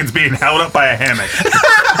 Volkswagens being held up by a hammock.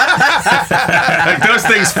 Like those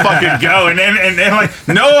things fucking go, and like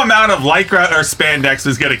no amount of lycra or spandex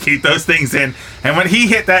was gonna keep those things in. And when he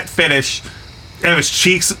hit that finish, it was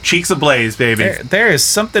cheeks ablaze, baby. There is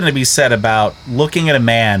something to be said about looking at a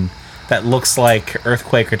man that looks like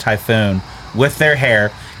Earthquake or Typhoon with their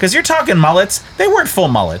hair. Because you're talking mullets, they weren't full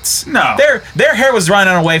mullets. No. Their hair was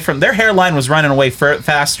running away their hairline was running away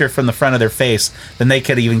faster from the front of their face than they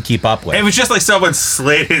could even keep up with. It was just like someone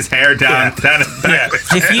slid his hair down his back.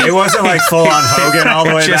 If you- It wasn't like full on Hogan all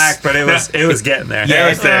the way Just- back, but it was getting there. Yeah, It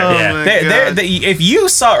was there. Oh, Yeah. my God. if you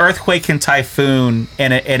saw Earthquake and Typhoon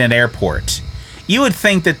in an airport, you would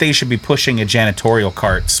think that they should be pushing a janitorial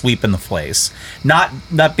cart, sweeping the place, not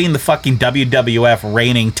being the fucking WWF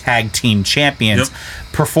reigning tag team champions, Yep.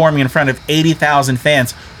 performing in front of 80,000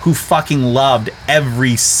 fans who fucking loved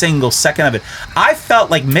every single second of it. I felt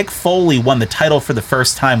like Mick Foley won the title for the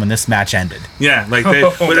first time when this match ended. Yeah, like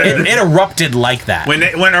It erupted like that. when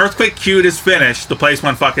Earthquake cued his finish, the place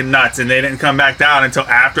went fucking nuts, and they didn't come back down until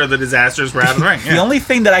after the disasters were out of the ring. The only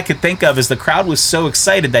thing that I could think of is the crowd was so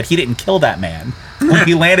excited that he didn't kill that man when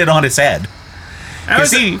he landed on his head. It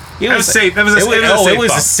was safe. It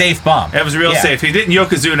was a safe bomb. It was real Yeah. safe. He didn't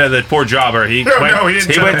Yokozuna, the poor jobber. He No, went, he didn't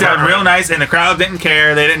he jump went down down. real nice, and the crowd didn't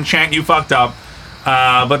care. They didn't chant, "You fucked up."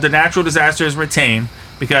 But the natural disasters retain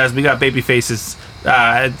because we got baby faces. They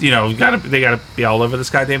gotta be all over this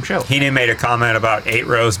goddamn show. Heenan made a comment about 8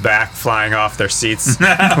 rows back flying off their seats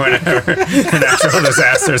whenever the natural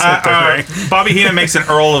disasters hit the ring. Bobby Heenan makes an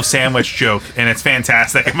Earl of Sandwich joke, and it's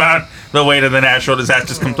fantastic about the weight of the natural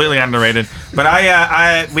disasters. Completely underrated. But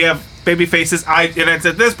we have baby faces. And it's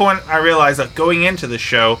at this point I realize that going into the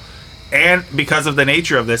show, and because of the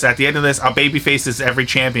nature of this, at the end of this, a baby face is every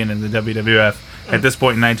champion in the WWF. At this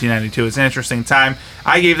point in 1992, it's an interesting time.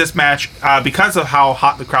 I gave this match, because of how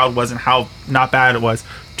hot the crowd was and how not bad it was,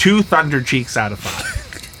 2 Thunder Cheeks out of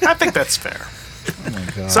 5. I think that's fair.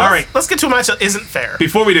 Oh So All right. let's get to a match that isn't fair.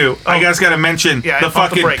 Before we do, I just got to mention Yeah, the pump the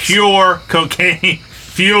fucking brakes. pure cocaine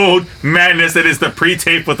fueled madness that is the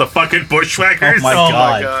pre-tape with the fucking Bushwhackers. Oh my Oh God.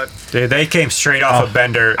 my God. Dude, they came straight off a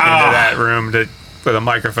bender into that room with a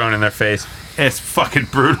microphone in their face. It's fucking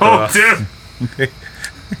brutal, Ugh. dude.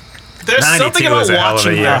 There's 92 something about was a hell of a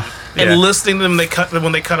watching year. them and Yeah. listening to them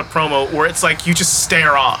when they cut a promo where it's like you just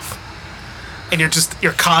stare off. and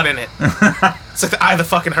you're caught in it. It's like the eye of the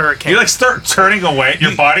fucking hurricane. You like start turning away.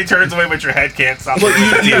 Your body turns away, but your head can't stop.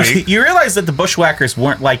 You realize that the Bushwhackers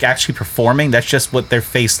weren't like actually performing. That's just what their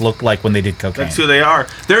face looked like when they did cocaine. That's who they are.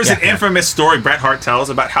 There's an Yeah. infamous story Bret Hart tells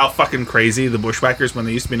about how fucking crazy the Bushwhackers, when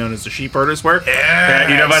they used to be known as the Sheepherders, were. Yes.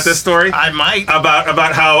 You know about this story? I might.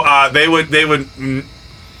 About how they would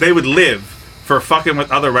live for fucking with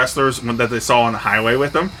other wrestlers that they saw on the highway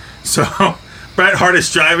with them. So Bret Hart is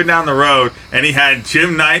driving down the road, and he had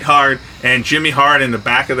Jim Neidhart and Jimmy Hart in the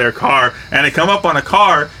back of their car, and they come up on a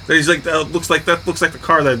car that he's like, that looks like the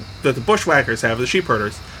car that the Bushwhackers have, the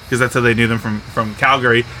Sheepherders, because that's how they knew them from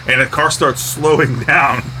Calgary. And the car starts slowing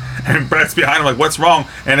down, and Bret's behind him like, what's wrong?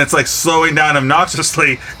 And it's like slowing down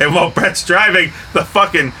obnoxiously, and while Bret's driving, the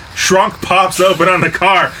fucking trunk pops open on the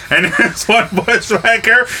car, and there's one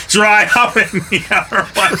Bushwhacker dry humping the other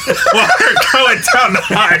one while they're going down the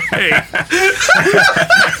highway.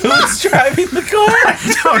 Who's driving the car?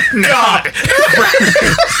 God.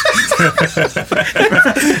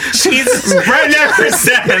 Jesus. Brett never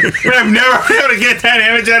said, but I've never been able to get that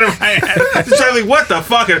image out of my head. It's like, what the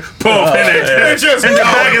fuck? And boom, and it's just in the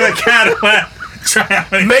back of the Cadillac.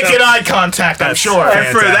 Making eye contact, I'm sure. And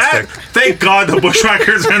for that, Fantastic. thank God the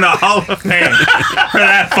Bushwhackers are in the Hall of Fame for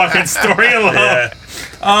that fucking story alone. Yeah.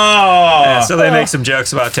 Oh. Yeah, so they make some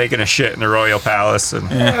jokes about taking a shit in the Royal Palace, and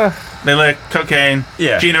They lick cocaine.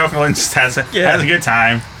 Yeah. Gene Okerlund just has a good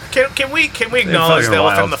time. Can we acknowledge fucking the elephant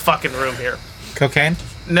wild. in the fucking room here? Cocaine?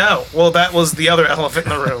 No. Well, that was the other elephant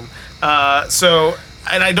in the room.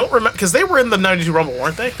 And I don't remember because they were in the '92 Rumble,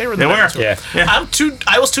 weren't they? They were. In the They were. 92. Yeah.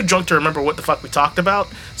 I was too drunk to remember what the fuck we talked about,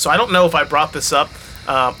 so I don't know if I brought this up.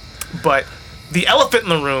 But the elephant in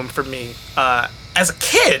the room for me, as a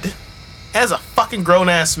kid, as a fucking grown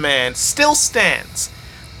ass man, still stands.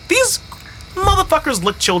 These motherfuckers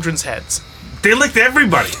lick children's heads, They licked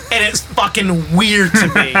everybody. and it's fucking weird to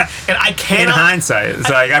me. And I in cannot. hindsight, it's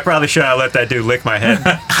like I probably should have let that dude lick my head.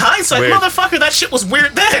 Hindsight, Weird. motherfucker, that shit was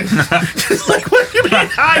weird then. Like, what do you mean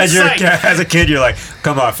hindsight? As a kid, you're like,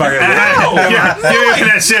 come on, fuck it. Yeah, give me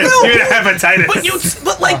that shit. no. Give me the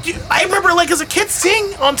hepatitis. I remember, like, as a kid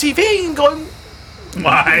seeing on TV and going,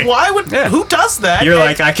 Why? why would, Yeah. who does that? You're And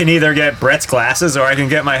like, I can either get Brett's glasses or I can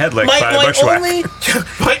get my head licked by a my bushwhack.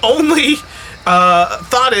 only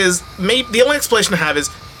thought is, maybe the only explanation I have is,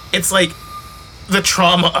 it's like the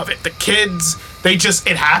trauma of it. The kids,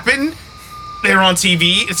 it happened, they're on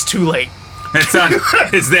TV, it's too late. It's on.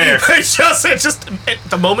 It's there.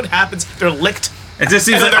 The moment happens, they're licked. It just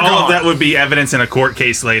seems And like then they're all of gone. that would be evidence in a court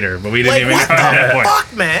case later, but we didn't Like, even what get to that the point.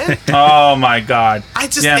 fuck, man? Oh my god.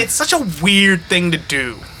 Yeah. It's such a weird thing to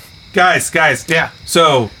do. Guys. Yeah.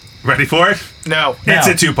 So, ready for it? No. It's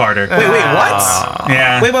a two-parter. Wait, what?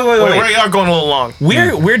 Yeah. Wait. We are going a little long.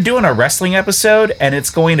 We're doing a wrestling episode, and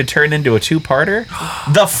it's going to turn into a two-parter.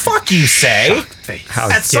 The fuck you say?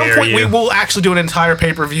 How At some dare point, you. we will actually do an entire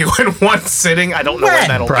pay-per-view in one sitting. I don't know when When?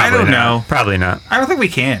 that'll Probably I don't not. know. Probably not. I don't think we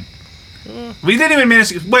can. We didn't even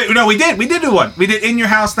manage. Wait, no, we did. We did do one. We did In Your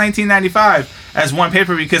House 1995 as one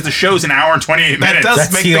pay-per-view because the show's an hour and 28 That does. does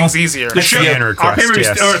That's make the things only- easier. The show, fan our request, pay-per-view,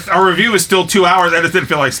 yes. our review is still 2 hours. I just didn't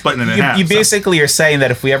feel like splitting it in half. You so. basically are saying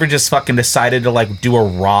that if we ever just fucking decided to like do a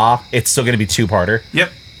Raw, it's still going to be two-parter.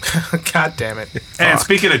 Yep. God damn it. And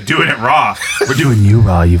speaking of doing it raw, we're doing you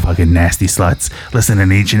raw, you fucking nasty sluts.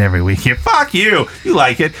 Listening each and every week. Yeah, fuck you. You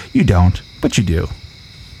like it. You don't, but you do.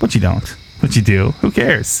 But you don't. But you do. Who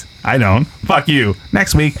cares? I don't. Fuck you.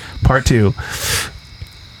 Next week, part 2.